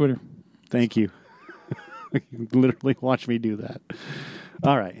got off Twitter. Thank you. You literally watched me do that.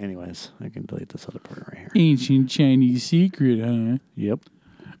 All right. Anyways, I can delete this other part right here. Ancient Chinese secret, huh? Yep.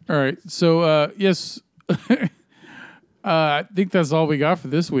 All right. So, yes. I think that's all we got for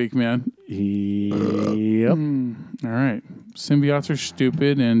this week, man. Yep. All right. Symbiotes are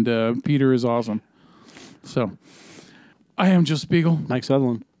stupid, and Peter is awesome. So, I am Joe Spiegel. Mike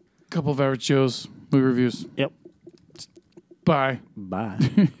Sutherland. Couple of Average Joes. Movie reviews. Yep. Bye. Bye.